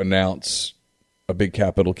to announce a big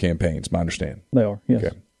capital campaign, is my understanding. They are, yes.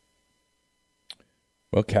 Okay.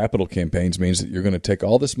 Well, capital campaigns means that you're going to take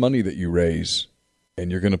all this money that you raise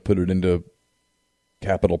and you're going to put it into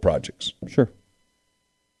capital projects. Sure.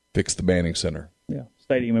 Fix the Manning Center. Yeah.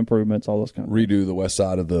 Stadium improvements, all those kind of Redo the west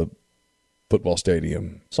side of the football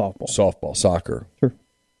stadium. Softball, soccer. Sure.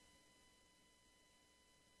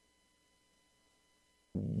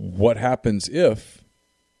 What happens if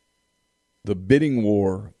the bidding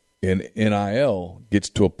war in NIL gets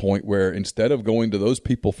to a point where instead of going to those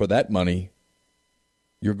people for that money,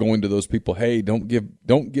 you're going to those people, hey, don't give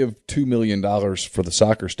 $2 million for the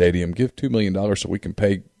soccer stadium. Give $2 million so we can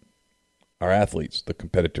pay our athletes the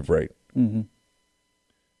competitive rate. Mm-hmm.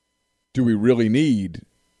 Do we really need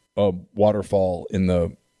a waterfall in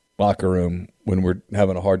the locker room when we're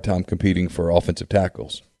having a hard time competing for offensive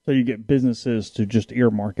tackles? So you get businesses to just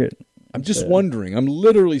earmark it. I'm just wondering. I'm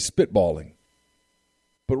literally spitballing.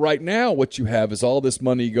 But right now what you have is all this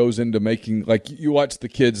money goes into making, like you watch the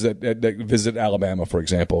kids that visit Alabama, for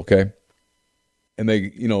example, okay? And they,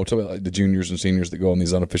 talk about like the juniors and seniors that go on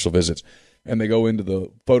these unofficial visits, and they go into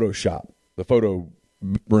the photo shop, the photo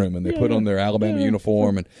room, and they put on their Alabama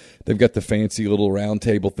uniform, and they've got the fancy little round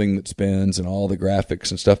table thing that spins and all the graphics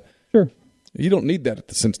and stuff. Sure. You don't need that at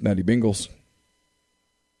the Cincinnati Bengals.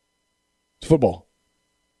 It's football.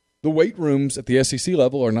 The weight rooms at the SEC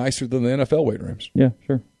level are nicer than the NFL weight rooms. Yeah,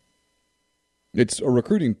 sure. It's a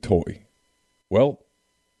recruiting toy. Well,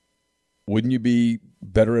 wouldn't you be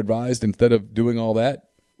better advised, instead of doing all that,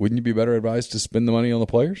 wouldn't you be better advised to spend the money on the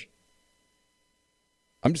players?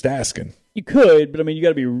 I'm just asking. You could, but, you got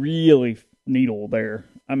to be really needle there.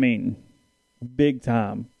 Big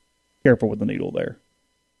time. Careful with the needle there.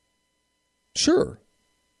 Sure.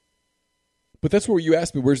 But that's where you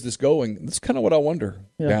asked me, where's this going? That's kind of what I wonder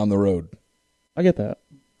down the road. I get that.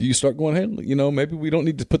 Do you start going, hey, maybe we don't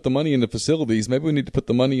need to put the money into facilities. Maybe we need to put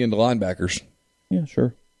the money into linebackers. Yeah,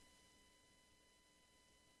 sure.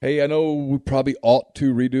 Hey, I know we probably ought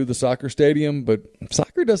to redo the soccer stadium, but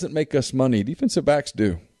soccer doesn't make us money. Defensive backs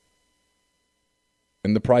do.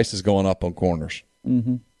 And the price is going up on corners.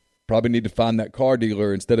 Mm-hmm. Probably need to find that car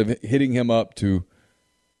dealer, instead of hitting him up to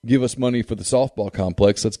give us money for the softball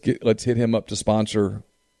complex. Let's hit him up to sponsor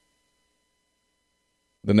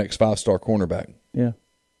the next 5-star cornerback. Yeah.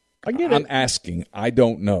 I get it. I'm asking. I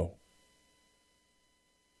don't know.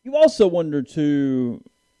 You also wonder, too,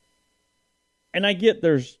 and I get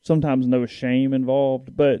there's sometimes no shame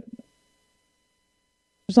involved, but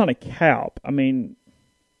there's not a cap.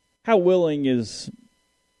 How willing is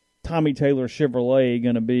Tommy Taylor Chevrolet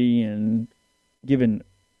going to be in giving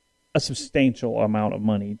a substantial amount of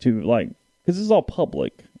money to, because this is all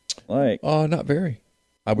public? Not very.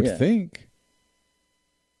 I would think.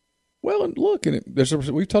 Well, and look,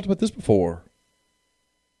 we've talked about this before.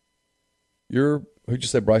 Who'd you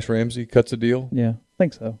say, Bryce Ramsey cuts a deal? Yeah, I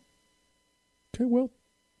think so. Okay, well,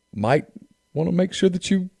 might want to make sure that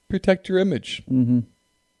you protect your image. Mm-hmm.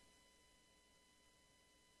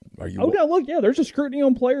 Now look, there's a scrutiny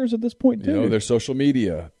on players at this point, too. Their social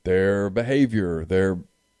media, their behavior,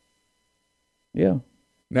 Yeah.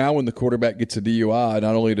 Now, when the quarterback gets a DUI,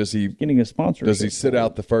 not only does he getting a sponsor, does he sit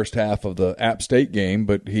out the first half of the App State game,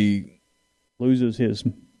 but he loses his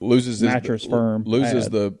mattress firm. Loses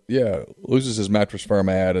his mattress firm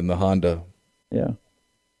ad and the Honda. Yeah.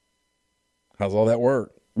 How's all that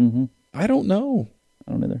work? Mm-hmm. I don't know.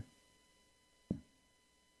 I don't either.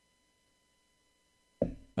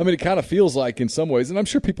 I mean, it kind of feels like in some ways, and I'm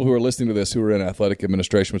sure people who are listening to this who are in athletic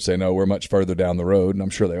administration would say, no, we're much further down the road, and I'm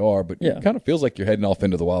sure they are, but it kind of feels like you're heading off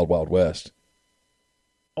into the wild, wild west.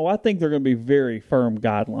 Oh, I think there are going to be very firm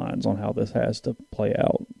guidelines on how this has to play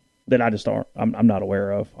out that I just aren't. I'm not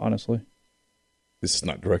aware of, honestly. This is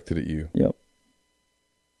not directed at you. Yep.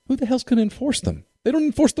 Who the hell's going to enforce them? They don't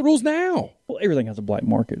enforce the rules now. Well, everything has a black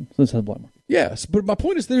market. So this has a black market. Yes, but my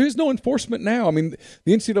point is there is no enforcement now. I mean,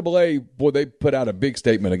 the NCAA, boy, they put out a big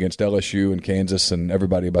statement against LSU and Kansas and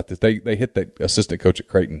everybody about this. They hit that assistant coach at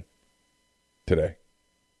Creighton today.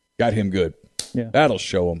 Got him good. Yeah. That'll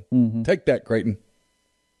show them. Mm-hmm. Take that, Creighton.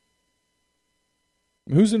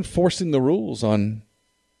 Who's enforcing the rules on...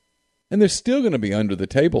 And there's still going to be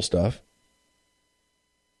under-the-table stuff.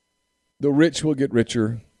 The rich will get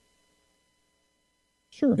richer.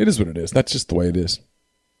 Sure. It is what it is. That's just the way it is.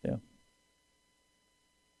 Yeah.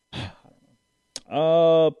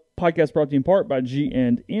 Podcast brought to you in part by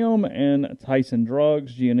G&M and Tyson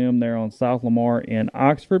Drugs. G&M there on South Lamar in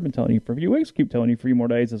Oxford. Been telling you for a few weeks. Keep telling you for a few more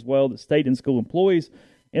days as well. That state and school employees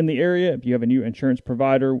in the area, if you have a new insurance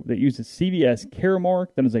provider that uses CVS Caremark,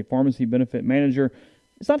 that is a pharmacy benefit manager.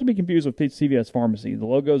 It's not to be confused with CVS Pharmacy. The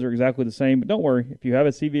logos are exactly the same, but don't worry. If you have a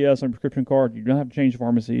CVS on a prescription card, you don't have to change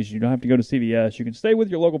pharmacies. You don't have to go to CVS. You can stay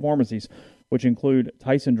with your local pharmacies, which include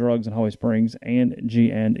Tyson Drugs in Holly Springs and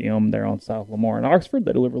G&M there on South Lamar in Oxford.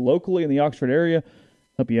 They deliver locally in the Oxford area,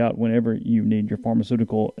 help you out whenever you need your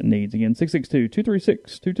pharmaceutical needs. Again,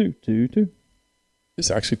 662-236-2222. This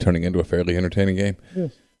is actually turning into a fairly entertaining game.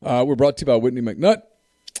 Yes. We're brought to you by Whitney McNutt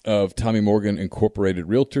of Tommy Morgan Incorporated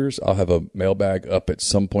Realtors. I'll have a mailbag up at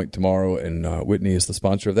some point tomorrow, and Whitney is the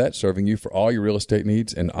sponsor of that, serving you for all your real estate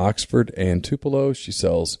needs in Oxford and Tupelo. She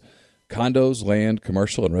sells condos, land,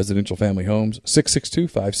 commercial, and residential family homes.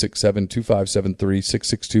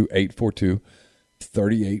 662-567-2573,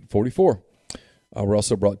 662-842-3844. We're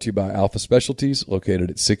also brought to you by Alpha Specialties, located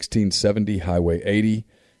at 1670 Highway 80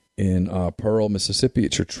 in Pearl, Mississippi.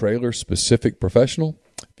 It's your trailer-specific professional.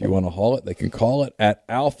 If you want to haul it, they can call it at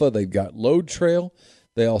Alpha. They've got Load Trail.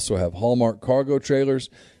 They also have Hallmark cargo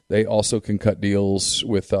trailers. They also can cut deals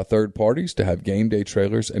with third parties to have game day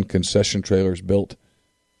trailers and concession trailers built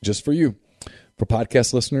just for you. For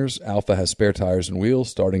podcast listeners, Alpha has spare tires and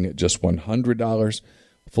wheels starting at just $100.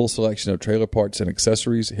 Full selection of trailer parts and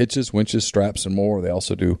accessories, hitches, winches, straps, and more. They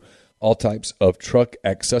also do all types of truck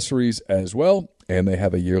accessories as well. And they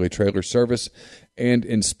have a yearly trailer service and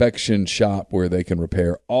inspection shop where they can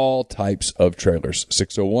repair all types of trailers.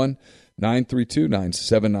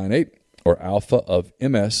 601-932-9798 or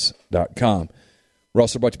alphaofms.com. We're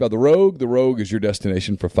also brought to you by The Rogue. The Rogue is your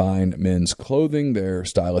destination for fine men's clothing. They're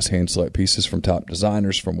stylish hand-select pieces from top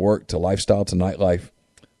designers, from work to lifestyle to nightlife.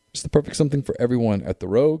 It's the perfect something for everyone at The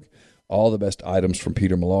Rogue. All the best items from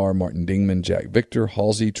Peter Millar, Martin Dingman, Jack Victor,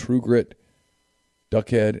 Halsey, True Grit,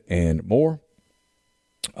 Duckhead, and more.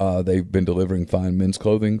 They've been delivering fine men's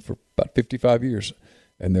clothing for about 55 years,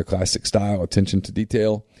 and their classic style, attention to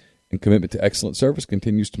detail, and commitment to excellent service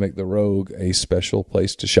continues to make The Rogue a special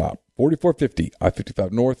place to shop. 4450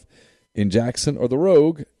 I-55 North in Jackson, or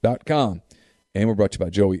therogue.com. And we're brought to you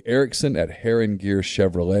by Joey Erickson at Heron Gear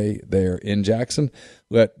Chevrolet there in Jackson.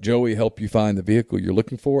 Let Joey help you find the vehicle you're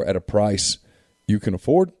looking for at a price you can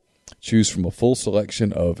afford. Choose from a full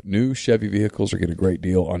selection of new Chevy vehicles or get a great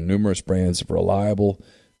deal on numerous brands of reliable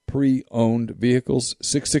pre-owned vehicles.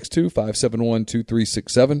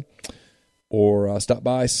 662-571-2367 or stop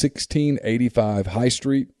by 1685 High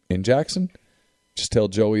Street in Jackson. Just tell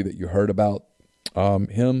Joey that you heard about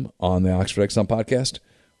him on the Oxford Exxon podcast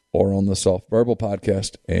or on the Soft Verbal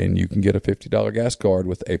podcast, and you can get a $50 gas card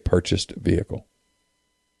with a purchased vehicle.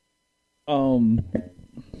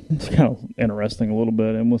 It's kind of interesting a little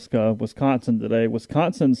bit in Wisconsin today.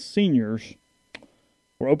 Wisconsin's seniors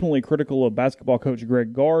were openly critical of basketball coach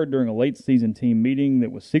Greg Gard during a late-season team meeting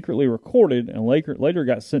that was secretly recorded and later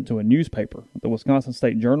got sent to a newspaper. The Wisconsin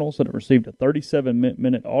State Journal said it received a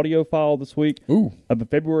 37-minute audio file this week of a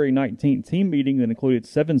February 19th team meeting that included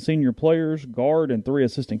 7 senior players, Gard, and 3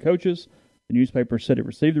 assistant coaches. The newspaper said it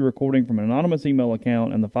received the recording from an anonymous email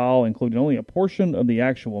account, and the file included only a portion of the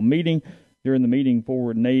actual meeting. During the meeting,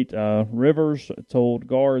 forward Nate Rivers told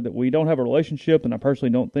Gard that we don't have a relationship, and I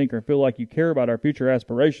personally don't think or feel like you care about our future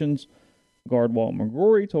aspirations. Guard Walt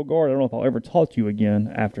McGrory told Guard, I don't know if I'll ever talk to you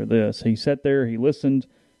again after this. He sat there, he listened,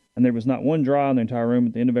 and there was not one dry in the entire room.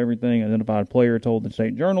 At the end of everything, an identified player told the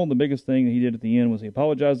State Journal the biggest thing that he did at the end was he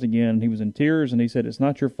apologized again. He was in tears, and he said, it's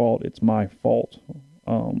not your fault, it's my fault.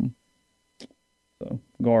 So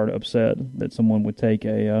Guard upset that someone would take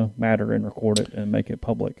a matter and record it and make it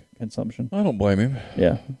public consumption. I don't blame him.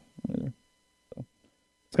 Yeah. So,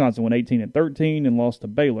 Wisconsin went 18-13 and lost to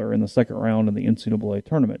Baylor in the second round of the NCAA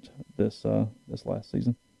tournament this last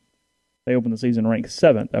season. They opened the season ranked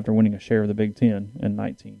 7th after winning a share of the Big Ten in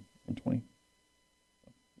 19 and 20.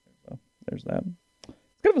 So there's that.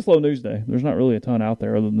 It's kind of a slow news day. There's not really a ton out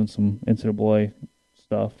there other than some NCAA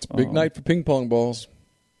stuff. It's a big night for ping pong balls.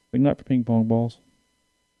 Big night for ping pong balls.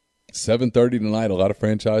 7:30 tonight. A lot of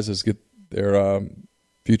franchises get their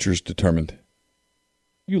futures determined.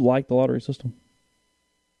 You like the lottery system?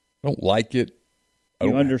 I don't like it.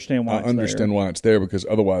 You understand why it's there. I understand why it's there because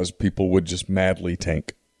otherwise people would just madly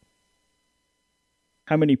tank.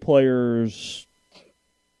 How many players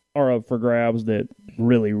are up for grabs that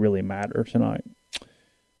really, really matter tonight? How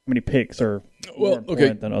many picks are more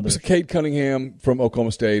important than others? So Cade Cunningham from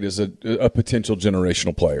Oklahoma State is a potential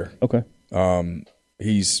generational player. Okay.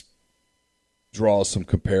 He's draws some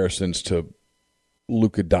comparisons to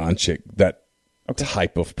Luka Doncic, that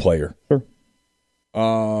type of player. Sure.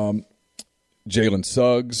 Jalen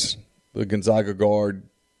Suggs, the Gonzaga guard,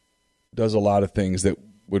 does a lot of things that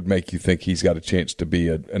would make you think he's got a chance to be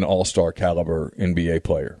an all-star caliber NBA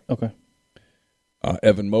player. Okay.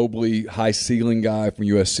 Evan Mobley, high ceiling guy from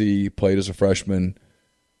USC, played as a freshman.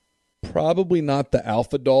 Probably not the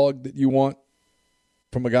alpha dog that you want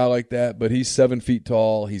from a guy like that, but he's 7 feet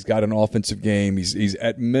tall. He's got an offensive game. He's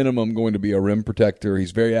at minimum going to be a rim protector.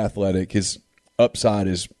 He's very athletic. His upside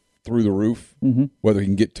is through the roof. Mm-hmm. Whether he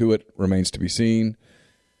can get to it remains to be seen.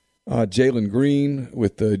 Jalen Green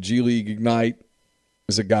with the G League Ignite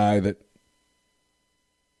is a guy that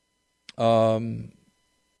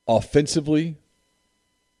offensively,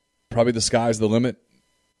 probably the sky's the limit.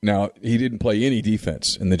 Now, he didn't play any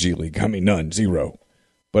defense in the G League. I mean, none, zero.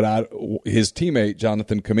 But his teammate,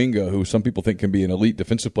 Jonathan Kuminga, who some people think can be an elite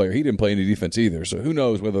defensive player, he didn't play any defense either. So who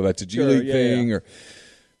knows whether that's a G League thing or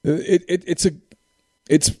it's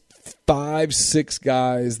 5-6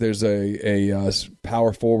 guys. There's a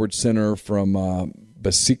power forward center from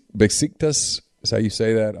Besiktas. Is how you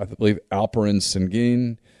say that? I believe Alperen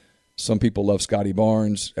Sengun. Some people love Scotty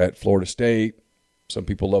Barnes at Florida State. Some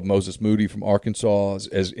people love Moses Moody from Arkansas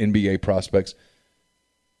as NBA prospects.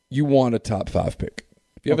 You want a top 5 pick.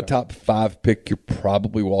 If you have a top 5 pick, you're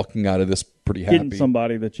probably walking out of this pretty happy. Getting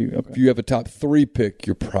somebody that you. Okay. If you have a top 3 pick,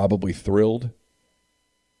 you're probably thrilled.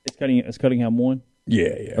 Is Cunningham one?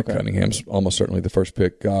 Yeah. Okay. Cunningham's almost certainly the first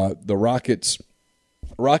pick. The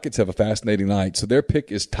Rockets have a fascinating night. So their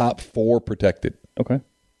pick is top 4 protected. Okay.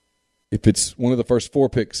 If it's one of the first 4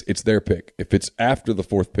 picks, it's their pick. If it's after the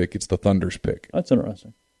 4th pick, it's the Thunder's pick. That's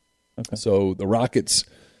interesting. Okay. So the Rockets,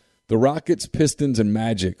 Pistons, and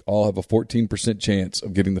Magic all have a 14% chance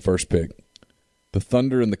of getting the first pick. The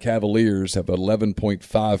Thunder and the Cavaliers have an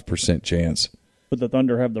 11.5% chance. But the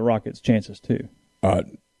Thunder have the Rockets' chances too.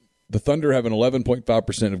 The Thunder have an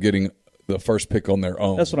 11.5% of getting the first pick on their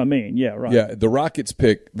own. That's what I mean. Yeah, right. Yeah, the Rockets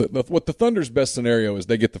pick. What the Thunder's best scenario is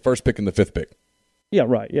they get the first pick and the 5th pick. Yeah,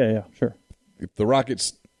 right. Yeah, sure. If the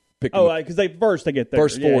Rockets pick, because they get there.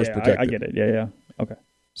 First 4 is protected. I get it. Yeah. Okay.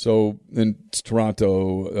 So then it's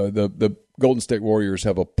Toronto. The Golden State Warriors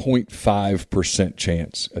have a 0.5%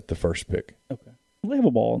 chance at the first pick. Okay. Well, they have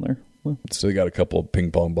a ball in there. Well, so they got a couple of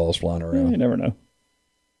ping pong balls flying around. You never know.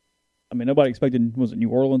 I mean, nobody expected, was it New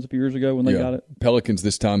Orleans a few years ago when they got it? Pelicans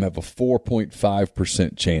this time have a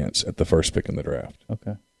 4.5% chance at the first pick in the draft.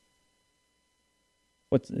 Okay.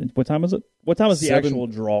 What time is it? What time is the actual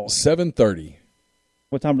draw? 7:30.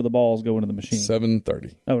 What time do the balls go into the machine?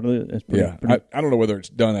 7:30. Oh, it's pretty, yeah. Pretty... I don't know whether it's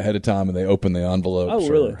done ahead of time and they open the envelopes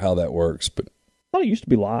or how that works. But I thought it used to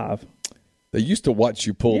be live. They used to watch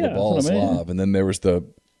you pull the balls live, and then there was the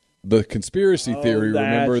conspiracy theory.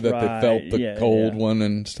 Remember that they felt the cold one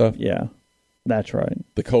and stuff. Yeah, that's right.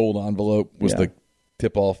 The cold envelope was the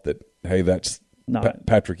tip off that hey, that's not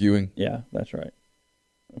Patrick Ewing. Yeah, that's right.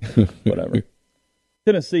 Whatever.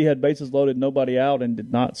 Tennessee had bases loaded, nobody out, and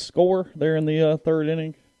did not score there in the 3rd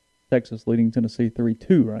inning. Texas leading Tennessee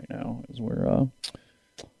 3-2 right now is where.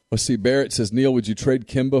 Let's see. Barrett says, Neil, would you trade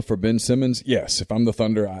Kemba for Ben Simmons? Yes. If I'm the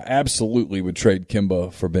Thunder, I absolutely would trade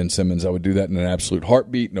Kemba for Ben Simmons. I would do that in an absolute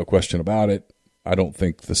heartbeat, no question about it. I don't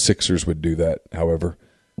think the Sixers would do that, however.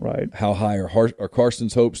 Right. How high are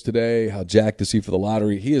Carson's hopes today? How jacked is he for the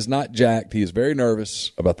lottery? He is not jacked. He is very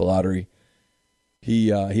nervous about the lottery. He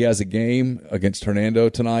has a game against Hernando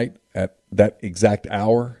tonight at that exact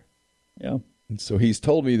hour. Yeah. And so he's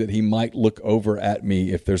told me that he might look over at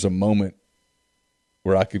me if there's a moment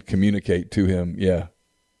where I could communicate to him. Yeah.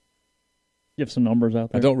 You have some numbers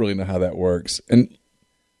out there. I don't really know how that works. And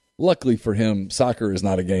luckily for him, soccer is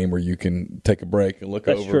not a game where you can take a break and look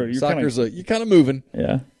That's over. true. Soccer's you're kind of moving.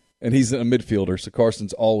 Yeah. And he's a midfielder, so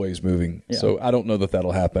Carson's always moving. Yeah. So I don't know that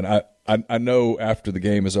that'll happen. I know after the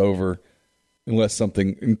game is over, unless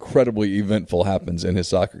something incredibly eventful happens in his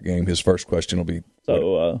soccer game, his first question will be,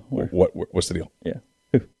 So, what's the deal? Yeah.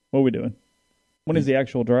 What are we doing? When is the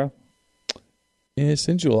actual draft? It's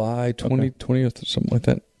in July 20th or something like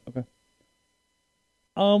that. Okay.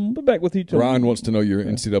 We're back with you too. Ryan wants to know your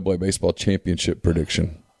NCAA baseball championship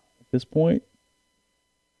prediction. At this point,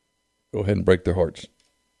 Go ahead and break their hearts.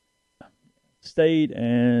 State,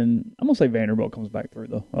 and I'm going to say Vanderbilt comes back through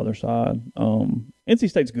the other side. NC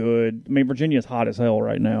State's good. I mean, Virginia's hot as hell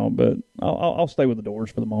right now, but I'll stay with the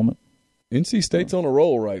Doors for the moment. NC State's on a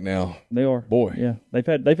roll right now. They are. Boy. Yeah.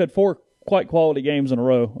 They've had 4 quite quality games in a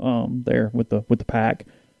row there with the Pac.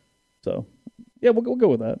 So, yeah, we'll go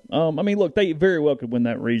with that. I mean, look, they very well could win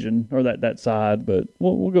that region or that side, but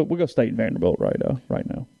we'll go State and Vanderbilt right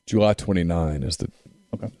now. July 29 is the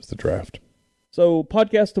draft. So,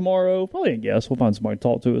 podcast tomorrow, probably a guest. We'll find somebody to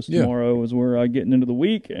talk to us tomorrow as we're getting into the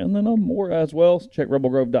week. And then more as well. So check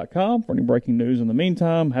rebelgrove.com for any breaking news in the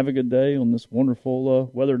meantime. Have a good day on this wonderful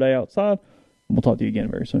weather day outside. And we'll talk to you again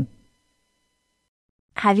very soon.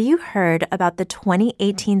 Have you heard about the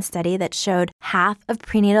 2018 study that showed half of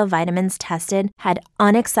prenatal vitamins tested had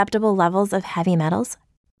unacceptable levels of heavy metals?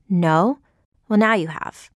 No? Well, now you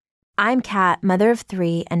have. I'm Kat, mother of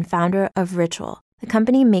 3 and founder of Ritual, the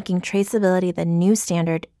company making traceability the new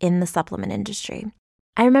standard in the supplement industry.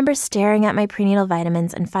 I remember staring at my prenatal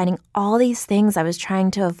vitamins and finding all these things I was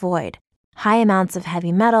trying to avoid. High amounts of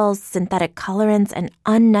heavy metals, synthetic colorants, and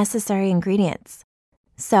unnecessary ingredients.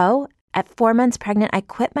 So, at 4 months pregnant, I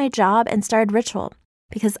quit my job and started Ritual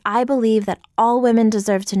because I believe that all women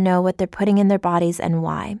deserve to know what they're putting in their bodies and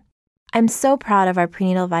why. I'm so proud of our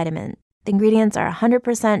prenatal vitamin. The ingredients are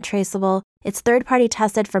 100% traceable. It's third-party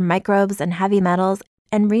tested for microbes and heavy metals,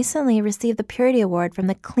 and recently received the Purity Award from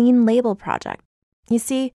the Clean Label Project. You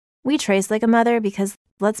see, we trace like a mother because,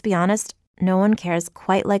 let's be honest, no one cares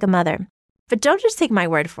quite like a mother. But don't just take my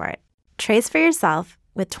word for it. Trace for yourself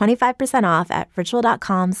with 25% off at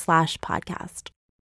ritual.com/podcast.